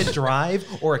at Privet Drive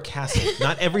or a castle.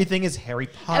 Not everything is Harry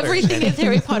Potter. everything is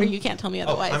Harry Potter. You can't tell me Oh,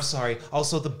 otherwise. I'm sorry.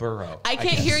 Also, the burrow. I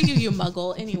can't guess. hear you, you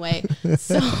muggle. Anyway,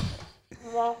 so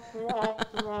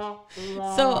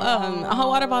a hot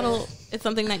water bottle is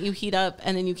something that you heat up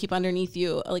and then you keep underneath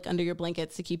you, like under your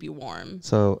blankets to keep you warm.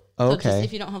 So, So just okay.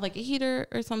 if you don't have like a heater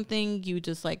or something, you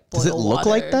just like boil Does it look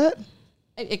like water. that?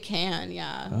 It can,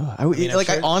 yeah. Oh, I, mean, I'm like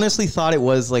I sure- honestly thought it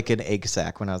was like an egg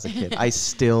sack when I was a kid. I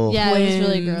still Yeah, it was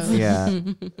really Twins. gross. yeah.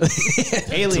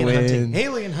 Alien hunting. Twins.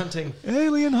 Alien hunting.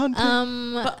 Alien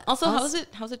hunting. But also,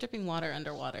 how's it dripping water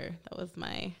underwater? That was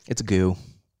my It's goo.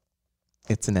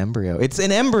 It's an embryo. It's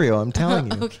an embryo. I'm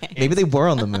telling you. okay. Maybe they were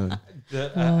on the moon,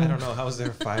 I don't know. How is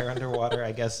there fire underwater?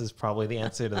 I guess is probably the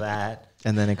answer to that.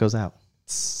 and then it goes out.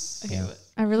 Okay, Yeah.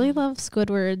 I really love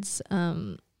Squidward's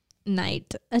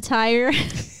night attire.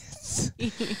 He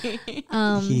He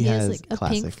has has like a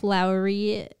classic. pink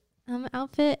flowery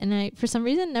outfit, and I for some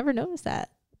reason never noticed that.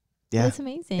 Yeah. That's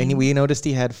amazing. And we noticed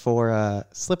he had 4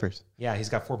 slippers. Yeah, he's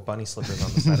got 4 bunny slippers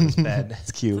on the side of his bed. It's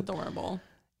It's cute. adorable.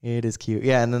 It is cute.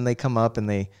 Yeah, and then they come up and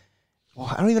I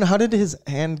don't even know, how did his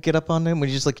hand get up on him? When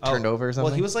he just like turned over or something?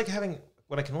 Well, he was like having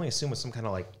what I can only assume was some kind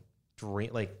of like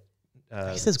dream, like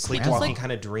He says sleepwalking grandma.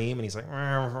 kind of dream, and he's like,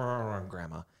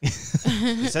 grandma. He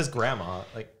says grandma,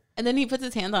 like. And then he puts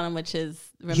his hand on him, which is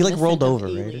He, like, rolled reminiscent of over,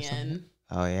 right, or Alien. something?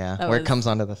 Oh yeah, That where it was- comes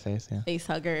onto the face. Yeah. Face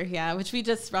hugger, yeah, which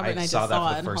Robert and I saw just that saw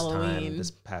for the on first time Halloween. this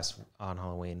past on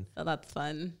Halloween. So that's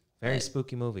fun. Very But-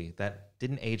 spooky movie that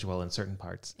didn't age well in certain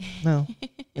parts. No,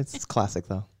 it's classic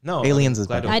though. No, Aliens I'm is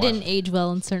glad better. to I watch. didn't age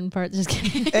well in certain parts. Just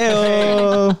kidding. Ew.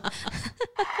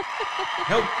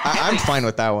 Nope. I'm fine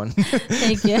with that one.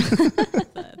 Thank you.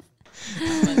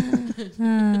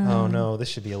 Oh no, this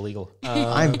should be illegal.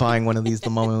 I'm buying one of these the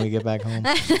moment we get back home.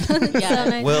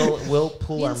 Yeah, We'll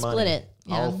pool You our can money. split it.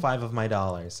 All Yeah. 5 of my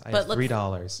dollars. I But have let's-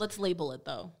 $3. let's label it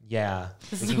though. Yeah,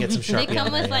 we can get some They Sharpie come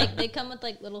on with there. they come with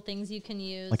like little things you can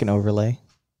use. Like an overlay.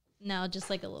 No, just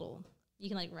like a little. You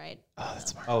can like write. Oh,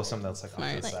 that's smart. Oh, something else like off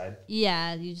to the Smart. side.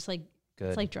 Yeah, you just like Good.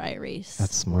 it's like dry erase.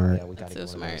 That's smart. Yeah, we got to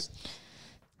That's get so one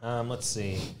of those. Let's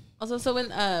see. Also,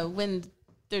 so when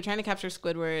they're trying to capture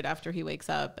Squidward after he wakes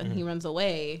up and he runs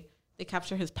away, they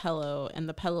capture his pillow, and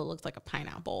the pillow looks like a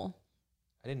pineapple.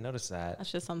 I didn't notice that.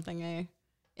 That's just something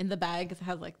in the bag. It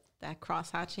has like that cross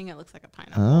hatching. It looks like a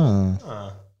pineapple. Oh,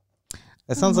 Huh.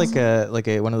 that sounds like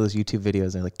a one of those YouTube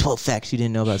videos. They're like 12 facts you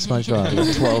didn't know about SpongeBob.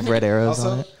 Like 12 red arrows on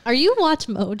Also, it. Are you Watch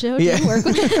Mojo? Do Yeah. you work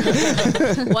with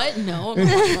it? What? No, I'm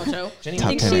not Mojo. Jenny, Top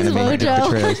think 10 she's animated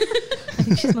Mojo. betrayals. I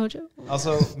think she's Mojo.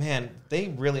 also, man, they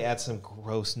really add some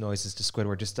gross noises to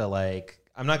Squidward just to like.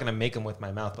 I'm not gonna make them with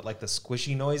my mouth, but like the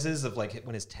squishy noises of like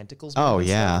when his tentacles. move Oh, and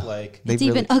yeah. stuff, like They It's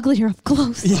really- even uglier up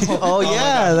close. Oh, my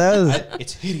yeah, God. that was.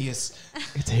 It's hideous.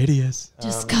 It's hideous.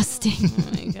 Disgusting.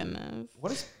 Oh my goodness.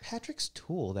 What is Patrick's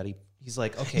tool that he's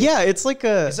like? Okay, Yeah, it's like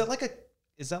a. Is that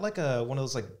like a one of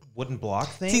those like wooden block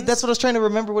things? See, that's what I was trying to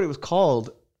remember what it was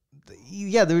called.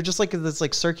 Yeah, they were just like this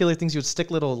like circular things. You would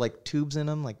stick little like tubes in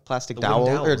them, like plastic The wooden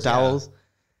dowels or dowels, yeah. dowels.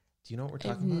 Do you know what we're I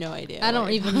have talking about? no idea. I don't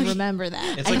what you're even talking- remember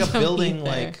that. It's I like a don't building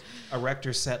either. like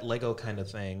erector set Lego kind of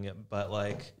thing, but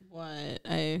like What?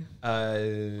 I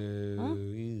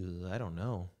don't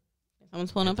know.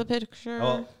 Someone's pulling up a picture.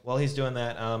 Oh, while he's doing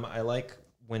that, I like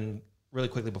when really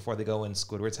quickly before they go in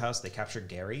Squidward's house, they capture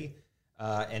Gary,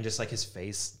 and just like his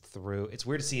face through. It's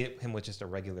weird to see him with just a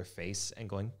regular face and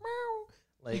going meow.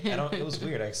 Like I don't. It was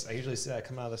weird. I usually see that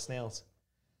come out of the snail's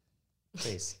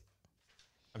face.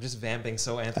 I'm just vamping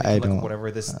so Anthony I can look don't- at whatever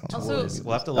this I don't tool know. is.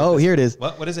 We'll have to look. Oh, this- here it is.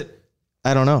 What is it?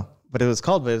 I don't know, but it was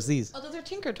called. But it was these. Oh, those are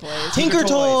Tinker Toys. Tinker Toys.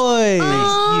 Toys.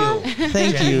 Thank you.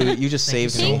 Thank Jenny. you. You just Thank you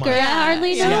saved so me. much. Tinker, I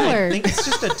hardly Yeah. know Yeah, I her. think it's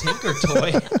just a Tinker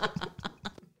toy.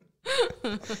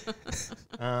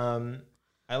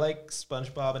 I like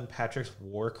SpongeBob and Patrick's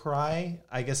war cry,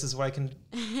 I guess is what I can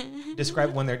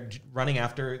describe when they're running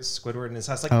after Squidward in his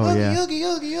house. Like, Oh, Oogie, yeah. Oogie,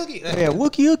 Oogie, Oogie. Yeah,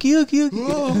 wookie, wookie, wookie,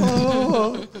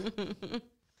 wookie.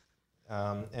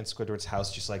 And Squidward's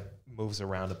house just like moves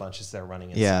around a bunch as they're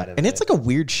running inside Yeah, of and it. it's like a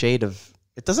weird shade of.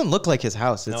 It doesn't look like his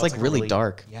house. No, It's like a really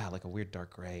dark. Yeah, like a weird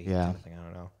dark gray Yeah. kind of thing. I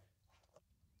don't know.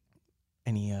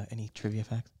 Any trivia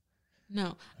facts?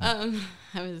 No. I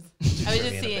was just Trivia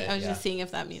in a seeing. bit, I was yeah. just seeing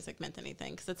if that music meant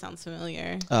anything because it sounds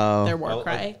familiar. Oh, Their war Well,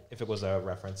 cry. like, if it was a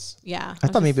reference. Yeah. I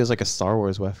thought maybe it was like a Star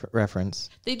Wars reference.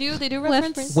 They do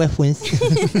reference. Reference.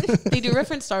 They do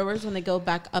reference Star Wars when they go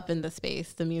back up into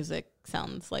space. The music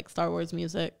sounds like Star Wars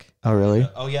music. Oh, really?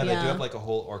 Oh yeah, they do Yeah. have like a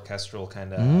whole orchestral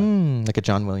kind of. Like a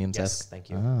John Williams Yes, esque. thank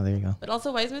you. Oh, there you go. But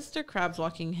also, why is Mr. Krabs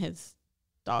walking his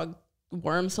dog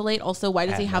Worm so late? Also, why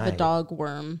does At he have a night. dog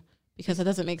Worm? Because it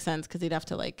doesn't make sense. Because he'd have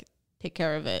to like take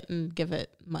care of it and give it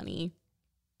money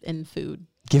and food.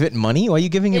 Give it money? Why are you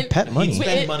giving your It- pet He'd money?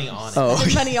 spend money on it. Oh,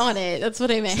 Spend money on it. That's what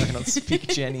I meant. I don't speak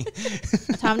Jenny.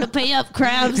 Time to pay up,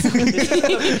 crabs.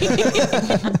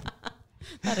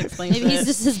 That explains Maybe he's it.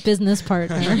 just his business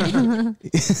partner.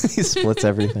 He splits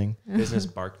everything. Business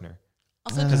Barkner.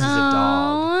 Also, Because he's a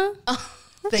dog. Aw.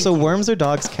 Thank So you. worms are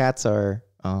dogs, cats are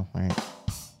all right.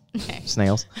 okay.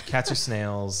 Snails Cats are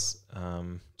snails.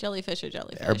 Jellyfish or are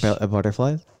jellyfish.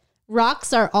 butterflies.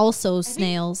 Rocks are also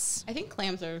snails. I think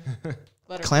clams are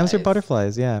butterflies. Clams are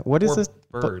butterflies. Yeah. What is or this?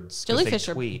 birds. 'cause Jellyfish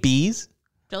they are tweet. Bees?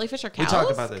 Jellyfish are We cows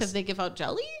talked about this. because they give out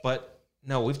jelly. But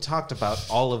no, we've talked about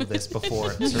all of this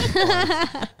before at certain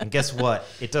points. And guess what?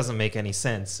 It doesn't make any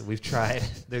sense. We've tried.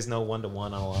 There's no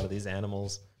one-to-one on a lot of these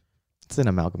animals. It's an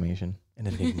amalgamation, an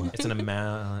enigma. It's an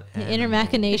amount. The inner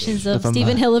machinations of Of a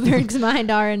Stephen mi- Hillenburg's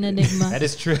mind are an enigma. That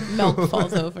is true. Milk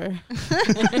falls over.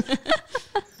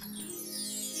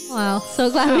 Wow, so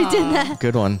glad we did that.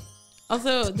 Good one.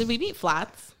 Also, did we beat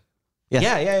flats?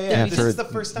 Yeah. This for is the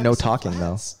first time no I've seen talking, though.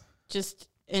 Flats. Just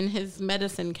in his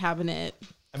medicine cabinet.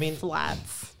 I mean,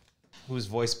 Flats. who was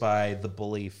voiced by the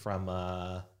bully from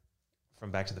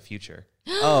Back to the Future.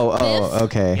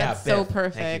 Okay. Yeah, That's so Biff.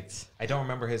 Thank perfect. you. I don't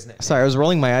remember his name. Sorry, I was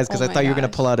rolling my eyes because Oh I my thought you were going to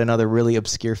gosh. pull out another really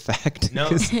obscure fact. No,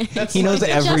 'Cause that's he knows like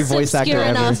every Just voice actor obscure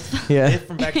ever. enough. Yeah. Biff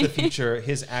from Back to the Future.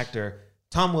 His actor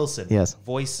Tom Wilson. Yes.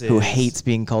 Voices. Who hates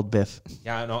being called Biff.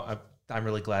 Yeah, I know. I'm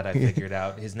really glad I figured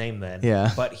out his name then.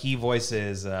 Yeah. But he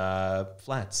voices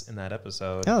Flats in that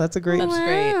episode. Oh, that's a great. That's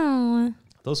great. Wow.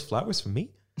 Those flowers for me.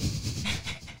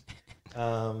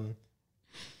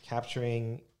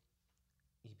 Capturing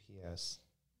EPS.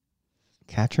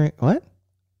 Capturing what?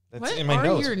 That's What in my are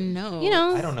notes. your notes? You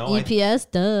know, I don't know. EPS,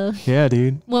 duh. Yeah,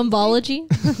 dude. Wombology.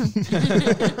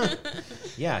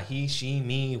 Yeah, he, she,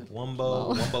 me,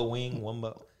 Wumbo, Wumbo Wing,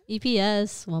 Wumbo.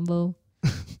 EPS, Wumbo.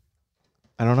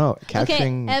 I don't know.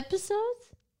 Capturing. Okay,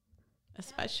 episodes?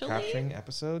 Especially Capturing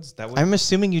episodes. That would. I'm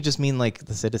assuming you just mean like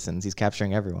the citizens. He's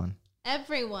capturing everyone.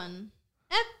 Everyone.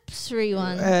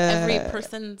 Everyone. every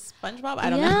person's SpongeBob. I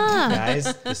don't know. yeah.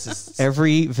 Guys, this is.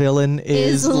 Every villain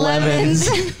is lemons.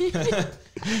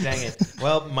 Dang it.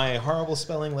 Well, my horrible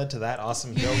spelling led to that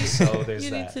awesome joke, so there's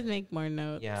You that. need to make more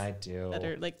notes. Yeah, I do. That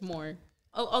are like more.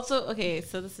 Oh, also, okay.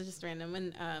 So this is just random.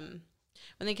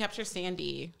 When they capture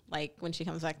Sandy, like when she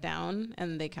comes back down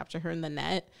and they capture her in the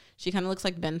net, she kind of looks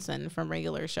like Benson from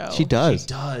Regular Show. She does. She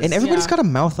does. And everybody's Yeah. got a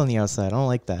mouth on the outside. I don't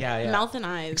like that. Yeah, yeah. Mouth and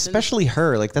eyes. Especially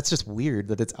her. Like that's just weird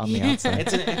that it's on the outside.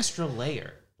 It's an extra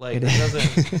layer. Like it It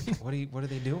doesn't. What are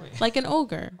they doing? like an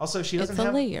ogre. Also, she doesn't It's a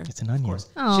have. layer. It's an Of onion. course,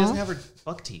 Aw. she doesn't have her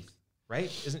buck teeth,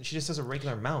 right? Isn't she just has a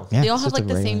regular mouth? Yeah, They all it's have just like a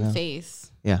the regular same mouth. face.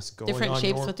 Yeah. It's going Different on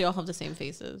shapes, your- but they all have the same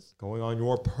faces. going on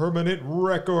your permanent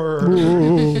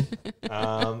record.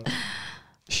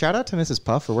 Shout out to Mrs.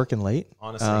 Puff for working late.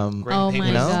 Honestly, great Oh paper my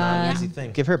is not an God. easy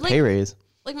thing. Give her a pay Like- raise.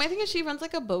 Like my thing is, she runs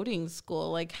like a boating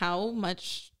school. Like how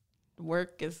much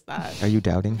work is that? Are you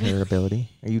doubting her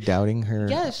ability? Are you doubting her?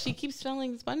 Yes, she keeps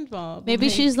spelling SpongeBob. Maybe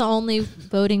Like- she's the only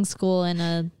boating school in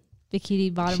a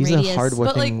Bikini Bottom She's radius. a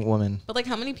hardworking like- woman. But like,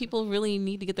 how many people really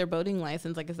need to get their boating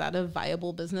license? Like, is that a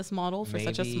viable business model for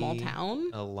such a small Maybe town?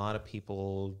 A lot of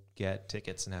people get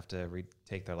tickets and have to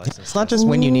retake their license. It's not just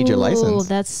when you need your Ooh, license.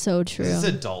 That's so true. This is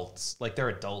adults. Like they're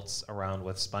adults around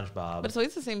with SpongeBob. But it's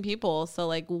always the same people. So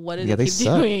like, what do Yeah, they they keep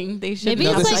suck. doing? They should Maybe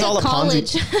No, it's this like is all a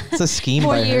college. Ponzi. It's a scheme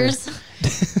 4 by years.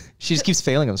 her. She just keeps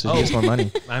failing them, so she gets more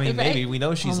money. I mean, Right? maybe we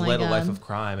know she's Oh my led a life God. of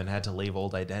crime and had to leave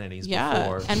old identities Yeah.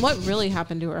 before. And what really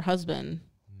happened to her husband?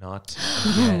 Not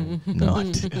again.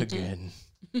 Not again.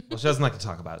 Well, she doesn't like to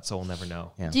talk about it, so we'll never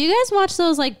know. Yeah. Do you guys watch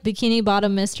those like Bikini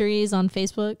Bottom mysteries on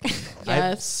Facebook? I've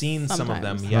Yes, seen some of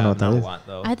them. sometimes. I don't Yeah, know what not that a is. lot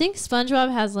though. I think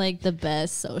SpongeBob has like the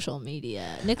best social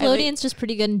media. Nickelodeon's just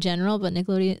pretty good in general, but the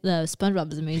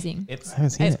SpongeBob is amazing. It's I haven't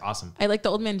seen it's it. awesome. I like the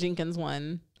Old Man Jenkins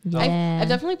one. Yeah. I've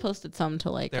definitely posted some to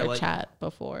like They're our like- chat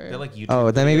before. They're like YouTube. Oh,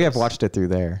 then maybe I've videos. watched it through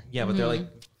there. Yeah, but they're like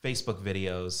Facebook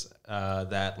videos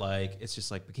that like it's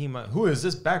just like who is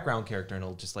this background character, and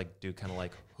it'll just like do kind of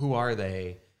like who are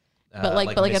they? But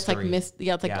like it's like mystery.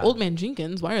 it's like Yeah. Old Man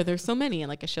Jenkins. Why are there so many? And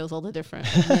like it shows all the different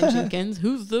Old Man Jenkins.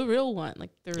 Who's the real one? Like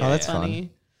they're really that's fun.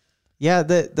 funny. Yeah,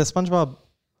 the SpongeBob,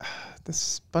 the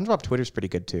SpongeBob Twitter's pretty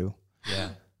good too. Yeah.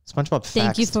 SpongeBob Thank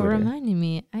Facts you for Twitter. reminding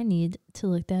me. I need to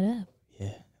look that up.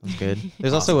 Yeah, that's good.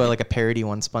 There's also like a parody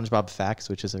one, SpongeBob Facts,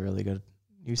 which is a really good.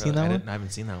 You seen that one? I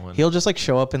haven't seen that one. He'll just like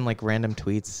show up in like random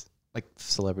tweets, like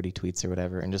celebrity tweets or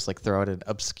whatever, and just like throw out an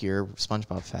obscure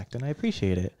SpongeBob fact, and I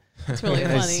appreciate it. It's really I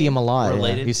funny. see him a lot. Yeah.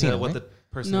 related Have you to seen him, what right? the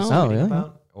person No. is Oh, tweeting really?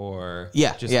 about, or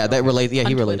Yeah, just- yeah, that okay. relates. Yeah, On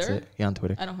he relates Twitter? it. Yeah, on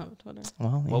Twitter. I don't have a Twitter.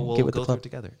 Well, yeah, Well, we'll get with go the through club. it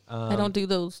together. I don't do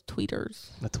those tweeters.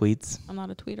 The tweets. I'm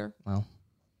not a tweeter. Well,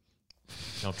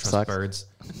 Don't trust Sucks. birds.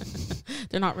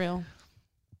 They're not real.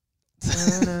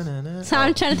 So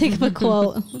I'm trying to think of a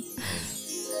quote.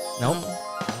 nope.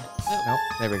 Nope.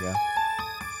 There we go.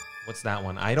 What's that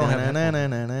one? I don't have.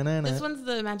 headphones. This one's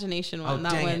the imagination one. Oh,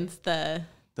 that dang it. one's the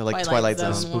The like Twilight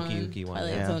Zone. Spooky ooky one,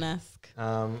 Twilight yeah. Zone-esque.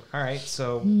 All right,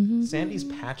 so Sandy's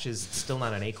patch is still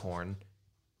not an acorn.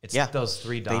 It's Yeah. those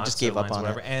three dots. just gave or up lines, on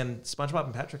whatever. it. And SpongeBob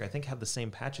and Patrick, I think, have the same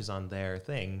patches on their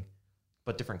thing,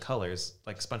 but different colors.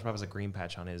 Like SpongeBob has a green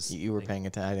patch on his. You were thing. paying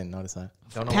attention. I didn't notice that.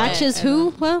 Don't know why. Patches? I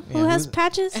Who? don't- Well, who Yeah, has who's-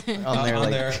 patches? On there, like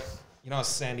there, you know how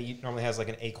Sandy normally has like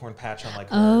an acorn patch on like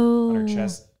her, Oh. on her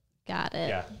chest. Got it.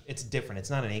 Yeah, it's different.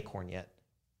 It's not an acorn yet.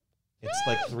 It's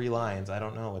like 3 lines. I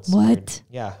don't know. It's What? weird.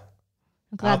 Yeah,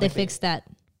 I'm glad they think they- fixed that.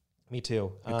 me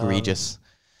too. egregious.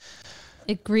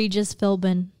 Egregious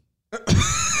Philbin.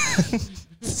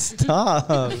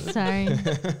 Stop. Sorry.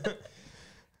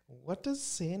 What does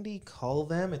Sandy call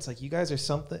them? It's like you guys are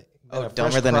something. than a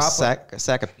dumber fresh than a crop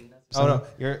sack of peanuts. Oh no,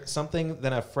 you're something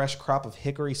than a fresh crop of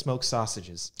hickory smoked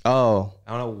sausages. Oh.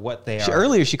 I don't know what they are.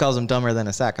 Earlier she calls them dumber than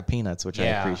a sack of peanuts, which I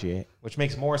appreciate. Which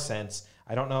makes more sense.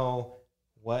 I don't know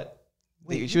what.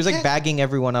 Wait, she was like bagging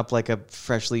everyone up like a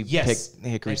freshly Yes. picked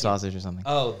hickory sausage or something.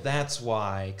 Oh, that's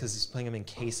why. Because he's putting them in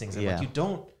casings. And like, you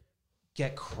don't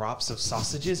get crops of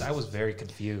sausages. I was very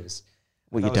confused.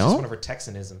 Well, I you thought it was just don't? one of her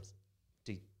Texanisms.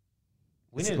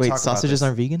 We need to Wait, talk sausages about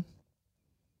aren't vegan?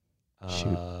 this. Shoot.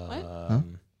 What?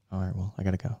 All right, well, I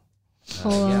gotta go.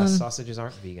 Yeah, sausages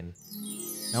aren't vegan.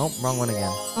 Nope, wrong one again.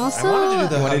 Also, I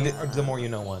wanted to do the more you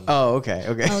know one. Oh, okay.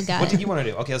 oh god, What did you want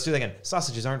to do? Okay, let's do that again.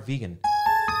 Sausages aren't vegan.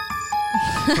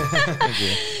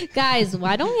 guys,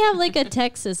 why don't we have like a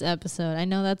Texas episode? I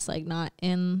know that's like not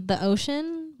in the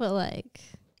ocean, but like,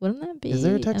 wouldn't that be? Is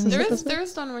there a Texas amazing? episode?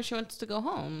 There's one where she wants to go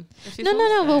home.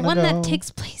 No, but one that go.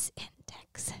 takes place in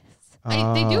Texas. They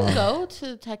do go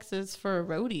to Texas for a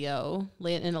rodeo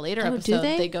in a later Oh, do episode.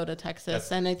 they? They go to Texas,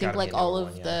 That's and I think gotta like be all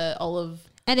another of one, the all of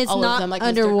And it's all not of them, like Mr.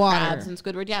 underwater. Krabs and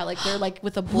Squidward. Yeah, like they're like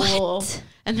with a bull, What?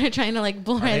 and they're trying to like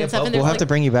bull Are ride they and stuff. above- And We'll there's have to like,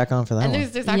 bring you back on for that and one.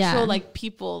 there's actual Yeah. like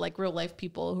people, like real life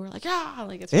people who are like,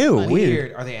 like it's Ew, funny.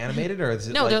 weird. Are they animated or is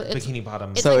it No, like it's- Bikini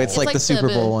Bottom? it's So like- it's like the Super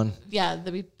Bowl one. Yeah,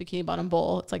 the Bikini Bottom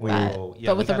Bowl. It's like Weird. that, Oh,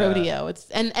 yeah, but we with a gotta- rodeo. It's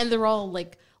and they're all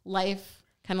like life,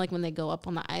 kind of like when they go up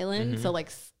on the island. Mm-hmm. So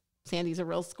like Sandy's a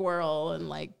real squirrel, and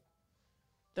like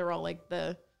they're all like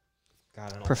the. God, I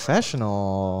don't know.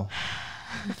 Professional.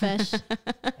 Fish.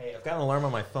 Hey, I've got an alarm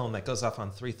on my phone that goes off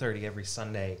on 3:30 every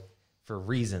Sunday for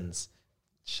reasons.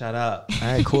 Shut up. All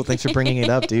right, cool. Thanks for bringing it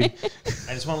up, dude.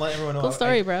 I just want to let everyone know. Cool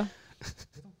story, bro. You're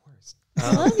the worst.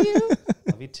 I love you.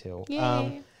 Love you too.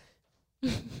 Yay.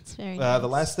 It's very The nice.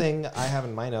 last thing I have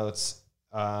in my notes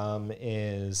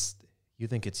is you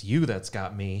think it's you that's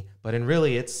got me, but in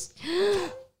really it's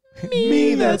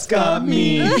me that's got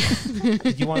me. Do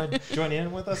you want to join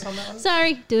in with us on that one?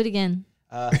 Sorry, do it again.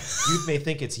 You may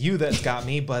think it's you that's got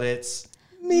me, but it's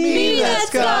Me that's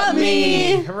got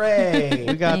me. Hooray!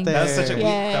 We got Thanks. there. That was such a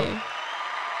Yay.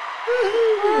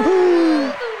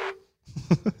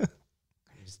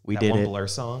 We that did one it. Blur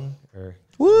song or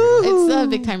Woo! It's a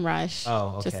Big Time Rush.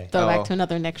 Oh, okay. Just throw Oh. back to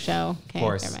another next show. Okay,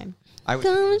 course. never mind. I was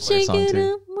Come Blur shake song it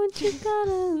too. up, what you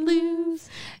gotta lose.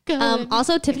 Go ahead.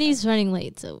 Also, Tiffany's running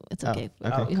late, so it's okay. Oh,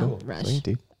 okay, We cool. don't rush. Sweet,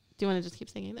 dude. Do you want to just keep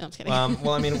singing? No, I'm just kidding.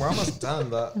 well, I mean, we're almost done.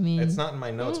 But mean- it's not in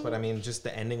my notes, but I mean, just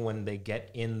the ending when they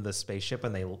get in the spaceship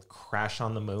and they crash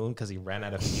on the moon because he ran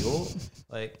out of fuel.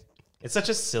 Like, it's such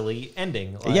a silly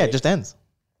ending. Like, Yeah, it just ends.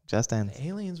 Just ends.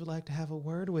 aliens would like to have a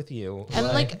word with you. And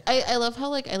like I love how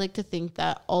like I like to think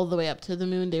that all the way up to the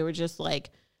moon they were just like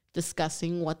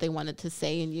discussing what they wanted to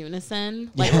say in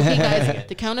unison. Like, okay, guys,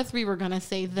 the count of 3, we're gonna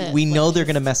say this. We Like, know they're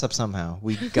gonna mess up somehow.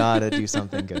 We gotta do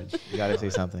something good. We gotta say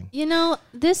something. You know,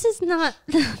 this is not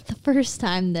the first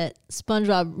time that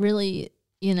SpongeBob really,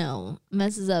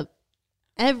 messes up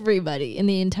everybody in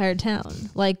the entire town.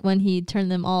 Like when he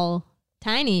turned them all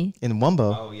tiny. In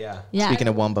Wumbo. oh yeah, Yeah. Speaking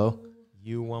of Wumbo.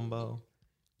 you Wumbo.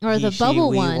 Or the He, she, bubble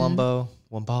we, one. Wumbo.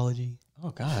 Wumbology. Oh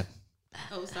God.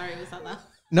 Oh, sorry, was that loud?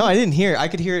 No, I didn't hear it. I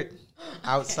could hear it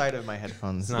outside of my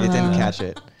headphones. not It didn't loud. catch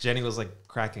it. Jenny was like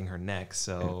cracking her neck,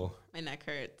 so My neck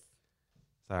hurts.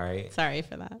 sorry. Sorry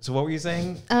for that. So what were you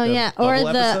saying? Oh The yeah, or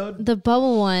bubble the episode? the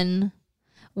bubble one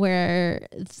where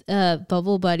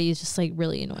Bubble Buddy is just like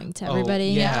really annoying to everybody.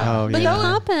 yeah. Oh But yeah. you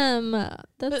pop him.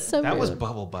 That's so That rude. was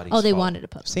Bubble Buddy's Oh, they fault. wanted to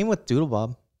pop him. Same with Doodle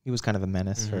Bob. He was kind of a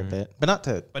menace for a bit, but not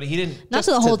to. But he didn't. Not just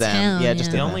to the to whole them. town. Yeah, just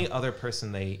The to them. only other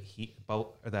person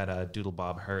that Doodle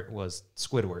Bob hurt was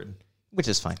Squidward. Which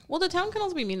is fine. Well, the town can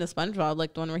also be mean to SpongeBob,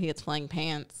 like the one where he gets flying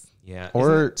pants. Yeah.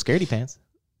 Or Scaredy Pants.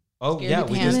 oh Scaredy yeah,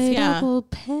 we Pants. just Yeah. Double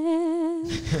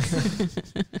pants.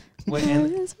 wait,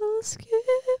 and Always will skip.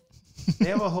 they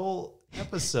have a whole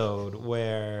episode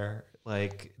where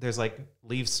like there's like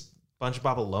leave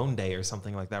SpongeBob alone day or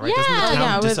something like that, right? Doesn't the Yeah, town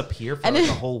yeah, with- disappear for and like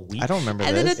then- a whole week? I don't remember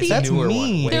And then this. at the That's newer one.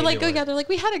 mean. Wait. They're like, oh newer. yeah, they're like,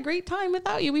 we had a great time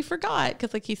without you. We forgot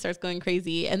because like he starts going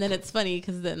crazy, and then it's funny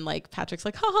because then like Patrick's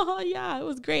like, ha ha ha, yeah, it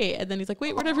was great, and then he's like,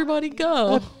 wait, where'd everybody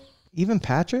go? Even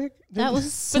Patrick? That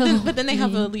was so. But then they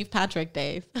have a Leave Patrick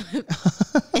Day.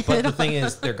 But the thing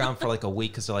is, they're gone for like a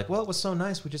week because they're like, well, it was so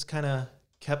nice. We just kind of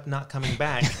kept not coming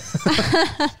back.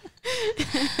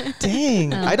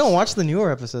 Dang. I don't watch the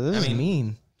newer episode. This I is mean,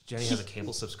 mean. Jenny has a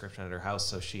cable subscription at her house,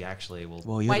 so she actually will.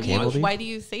 Well, you Why have do you cable, dude? why do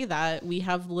you say that? We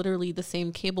have literally the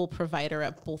same cable provider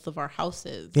at both of our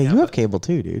houses. Yeah, Yeah, you have but- cable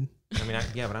too, dude. I mean,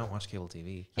 but I don't watch cable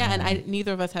TV. Yeah, and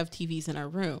neither of us have TVs in our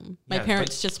room. My Yeah,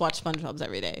 parents just watch SpongeBob's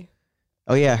every day.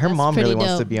 Oh yeah, her That's mom really pretty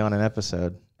wants to dope. be on an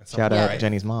episode. At some Shout point, out right?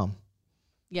 Jenny's mom.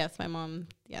 Yes, my mom.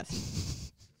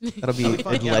 Yes. That'll be a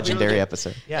fun. Yeah, legendary really.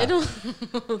 episode. Yeah.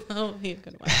 That'll be a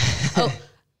good one. Oh,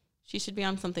 she should be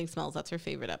on Something Smells. That's her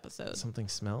favorite episode. Something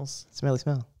smells. Smelly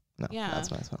smell. No, Yeah. that's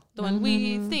smelly smell. The one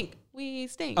we stink. We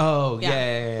stink. Oh,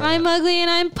 Yeah. yeah. I'm ugly and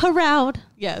I'm proud.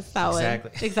 Yes, that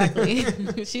Exactly. one.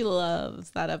 Exactly. She loves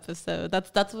that episode.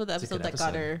 That's what the It's a episode good that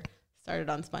got episode. her started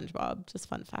on SpongeBob. Just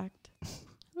fun fact.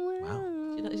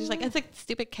 Wow. She's like, it's like a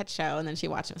stupid kid show, and then she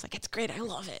watched it. Was like, it's great. I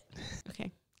love it.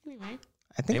 Okay. Anyway,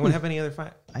 I think Anyone have any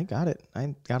other I got it.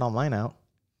 I got all mine out.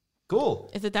 Cool.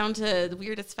 is it down to the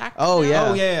weirdest fact? Oh, now? yeah.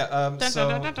 Oh, yeah. Dun, So,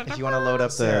 dun, dun, dun, If dun, you want to load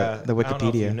up Sarah, the I don't know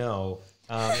if Wikipedia. you know.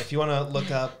 If you want to look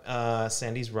up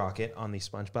Sandy's Rocket on the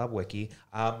SpongeBob wiki,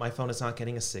 my phone is not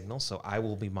getting a signal, so I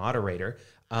will be moderator.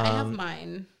 I have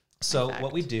mine. So fact.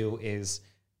 what we do is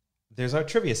there's our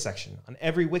trivia section on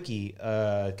every wiki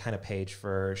kind of page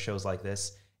for shows like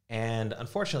this. And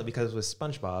unfortunately, because with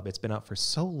SpongeBob, it's been out for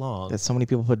so long, That so many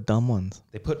people put dumb ones.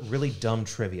 they put really dumb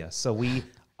trivia. So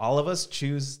all of us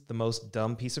choose the most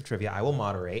dumb piece of trivia. I will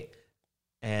moderate.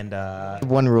 And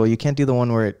One rule: you can't do the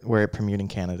one where it premiered in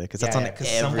Canada because that's Yeah, on yeah, 'cause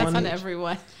every. That's on One-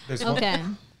 everyone. there's one. Okay.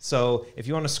 So if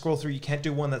you want to scroll through, you can't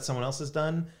do one that someone else has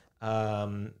done.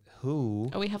 Who?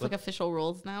 Oh, we have like official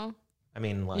rules now. I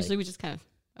mean, like Usually we just kind of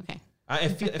okay.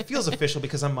 it feels official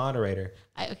because I'm moderator.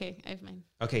 I have mine.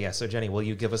 Okay, yeah. So Jenny, will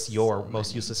you give us your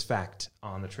most useless fact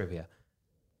on the trivia?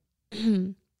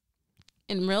 In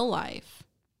real life,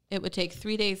 it would take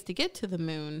 3 days to get to the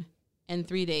moon and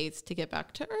 3 days to get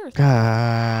back to Earth.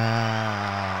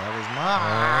 That was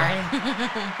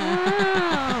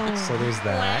mine. So there's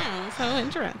that. Wow, so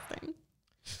interesting.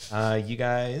 You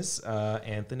guys,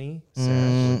 Anthony, Sarah,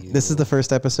 will you- This is the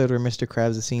first episode where Mr.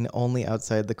 Krabs is seen only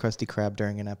outside the Krusty Krab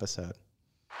during an episode.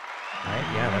 All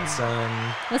right, yeah, that's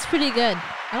That's pretty good.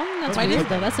 I don't think that's Why weird did-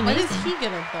 though. That's Why amazing. does he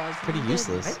get applause? Pretty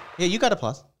useless. Yeah, you got a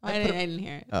plus. I didn't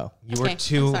hear it. Oh, you were Okay,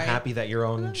 too I'm sorry. happy that your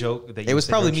own joke that you it was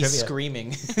said probably your me trivia. screaming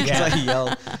because Yeah. I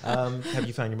yelled. Have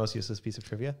you found your most useless piece of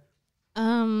trivia?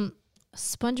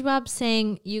 SpongeBob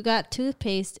saying "You got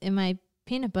toothpaste in my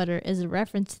peanut butter" is a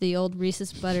reference to the old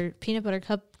Reese's peanut butter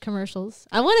cup commercials.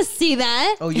 I want to see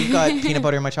that. Oh, you've got peanut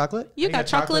butter in my chocolate? You got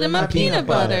chocolate in my peanut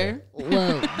butter.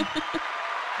 Whoa.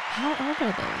 How old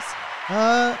are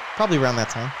those? Probably around that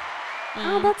time.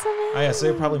 Oh, that's amazing. Oh yeah, so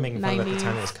you're probably making fun of it at the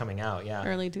time it 90s. was coming out. Yeah.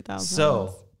 Early 2000s.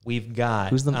 So we've got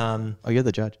Who's the? Oh, you're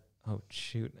the judge. oh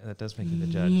shoot, that does make you the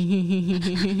judge.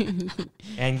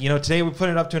 And today we put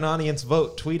it up to an audience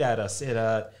vote. Tweet at us.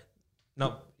 I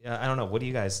don't know. What do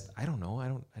you guys? I don't know.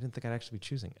 I didn't think I'd actually be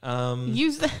choosing.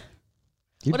 Use the,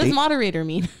 You what does date- moderator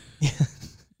mean?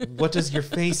 What does your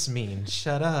face mean?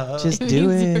 Shut up. Just do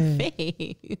Use it. your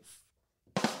face.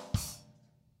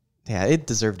 Yeah, it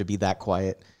deserved to be that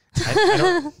quiet.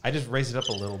 I just raised it up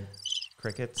a little.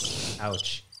 Crickets.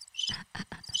 Ouch.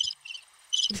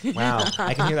 Wow,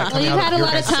 I can hear that Well, coming you've out had a your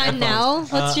lot of guys' time now.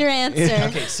 headphones. What's your answer?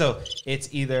 Okay, so it's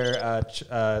either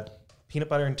peanut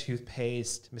butter and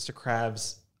toothpaste, Mr.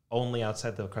 Krabs only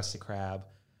outside the Krusty Krab,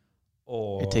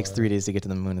 or It takes 3 days to get to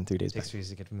the moon and 3 days Takes back. 3 days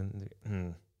to get to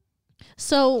the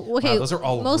So okay, Wow, those are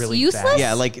all most really useless. bad.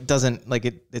 Yeah, like it doesn't like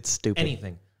it. It's stupid.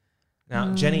 anything.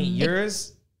 Now, Jenny,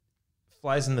 yours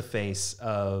flies in the face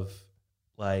of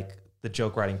like the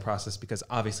joke writing process because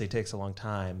obviously it takes a long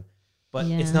time. But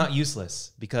it's Yeah. not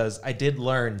useless because I did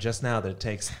learn just now that it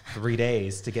takes 3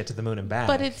 days to get to the moon and back.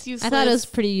 But it's useless. I thought it was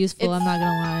pretty useful. It's- I'm not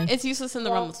gonna lie. It's useless in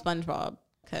the realm of SpongeBob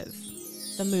because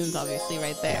the moon's obviously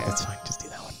right there. That's fine. Just do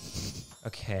that one.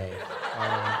 okay.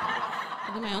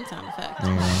 I did my own sound effect.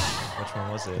 There you go. Which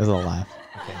one was It it? was a laugh.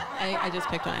 Okay. I just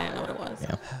picked one. I didn't know what it was.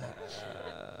 Yeah.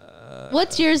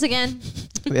 What's yours again?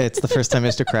 It's the first time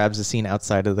Mr. Krabs is seen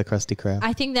outside of the Krusty Krab.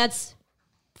 I think that's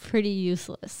pretty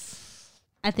useless.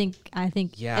 I think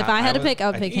Yeah. if I had to would- pick, I'll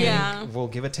I pick think him. Yeah. We'll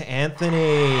give it to Anthony.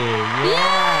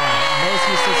 Yeah. Most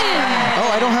useless fact. Oh,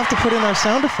 I don't have to put in our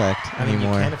sound effect I mean,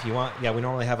 anymore. you can if you want. Yeah, we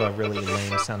normally have a really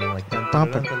lame sounding like dun,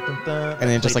 dun, dun, dun, dun, dun, And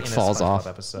then it just, played like, in a falls SpongeBob off.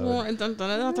 Episode.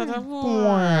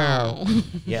 Wow.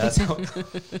 Yeah, that's how.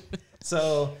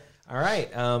 So, all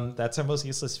right, that's our most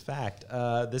useless fact.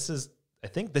 I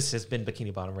think this has been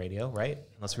Bikini Bottom Radio, right?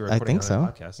 Unless we were I recording think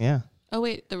on so. a podcast. Yeah. Oh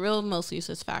wait, the real most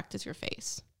useless fact is your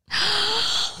face.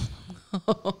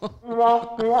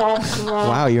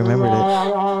 Wow, you remembered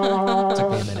it.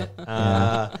 Took me a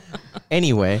minute.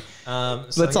 Anyway, So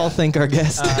let's all thank our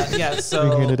guest yeah. being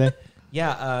So here today.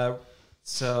 yeah.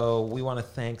 So we want to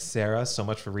thank Sarah so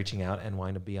much for reaching out and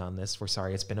wanting to be on this. We're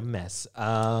sorry it's been a mess.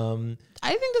 I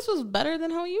think this was better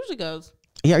than how it usually goes.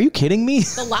 Yeah, are you kidding me?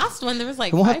 The last one, there was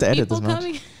like We'll have five to edit people this much.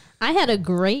 coming. I had a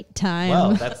great time.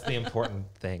 Well, that's the important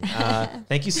thing.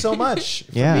 Thank you so much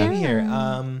for Yeah. being here.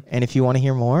 And if you want to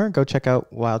hear more, go check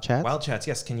out Wildchats. Wildchats,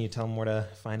 yes. Can you tell them where to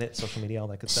find it, social media, all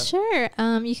that good stuff? Sure.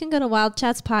 You can go to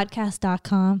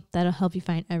wildchatspodcast.com. That'll help you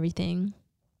find everything.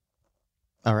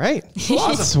 All right.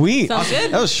 Awesome. Sweet. Sounds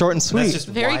good. That was short and And sweet. that's just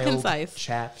Very Wild concise.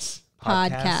 Chats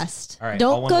Podcast. All right. all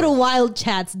Don't one go to word.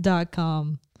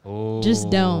 wildchats.com. Oh. Just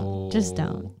don't. Just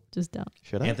don't. Just don't.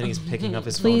 Should I? Anthony's picking up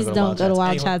his Please phone. don't go to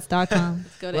Anyway. wildchats.com.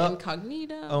 Let's go to Well,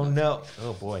 incognito. Oh, no.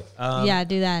 Oh, boy. Yeah,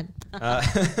 do that.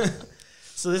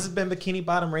 So this has been Bikini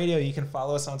Bottom Radio. You can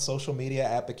follow us on social media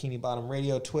at Bikini Bottom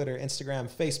Radio, Twitter, Instagram,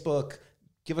 Facebook.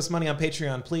 Give us money on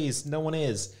Patreon, please. No one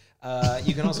is.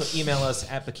 You can also email us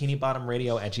at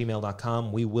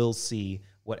bikinibottomradio@gmail.com. We will see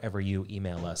whatever you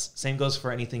email us. Same goes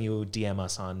for anything you DM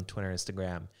us on Twitter,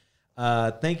 Instagram.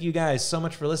 Thank you guys so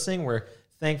much for listening. We're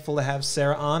thankful to have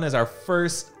Sarah on as our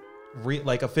first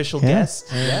official guest.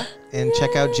 Yeah. And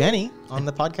check out Jenny on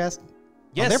the podcast.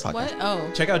 Yes. On their podcast. What?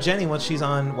 Oh. Check out Jenny once she's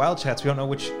on Wild Chats. We don't know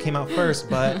which came out first,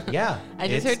 but yeah. I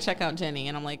just it's- heard check out Jenny,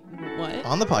 and I'm like, what?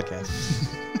 On the podcast.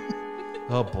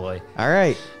 Oh boy. All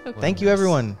right. Okay. Thank you,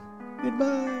 everyone.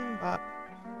 Goodbye.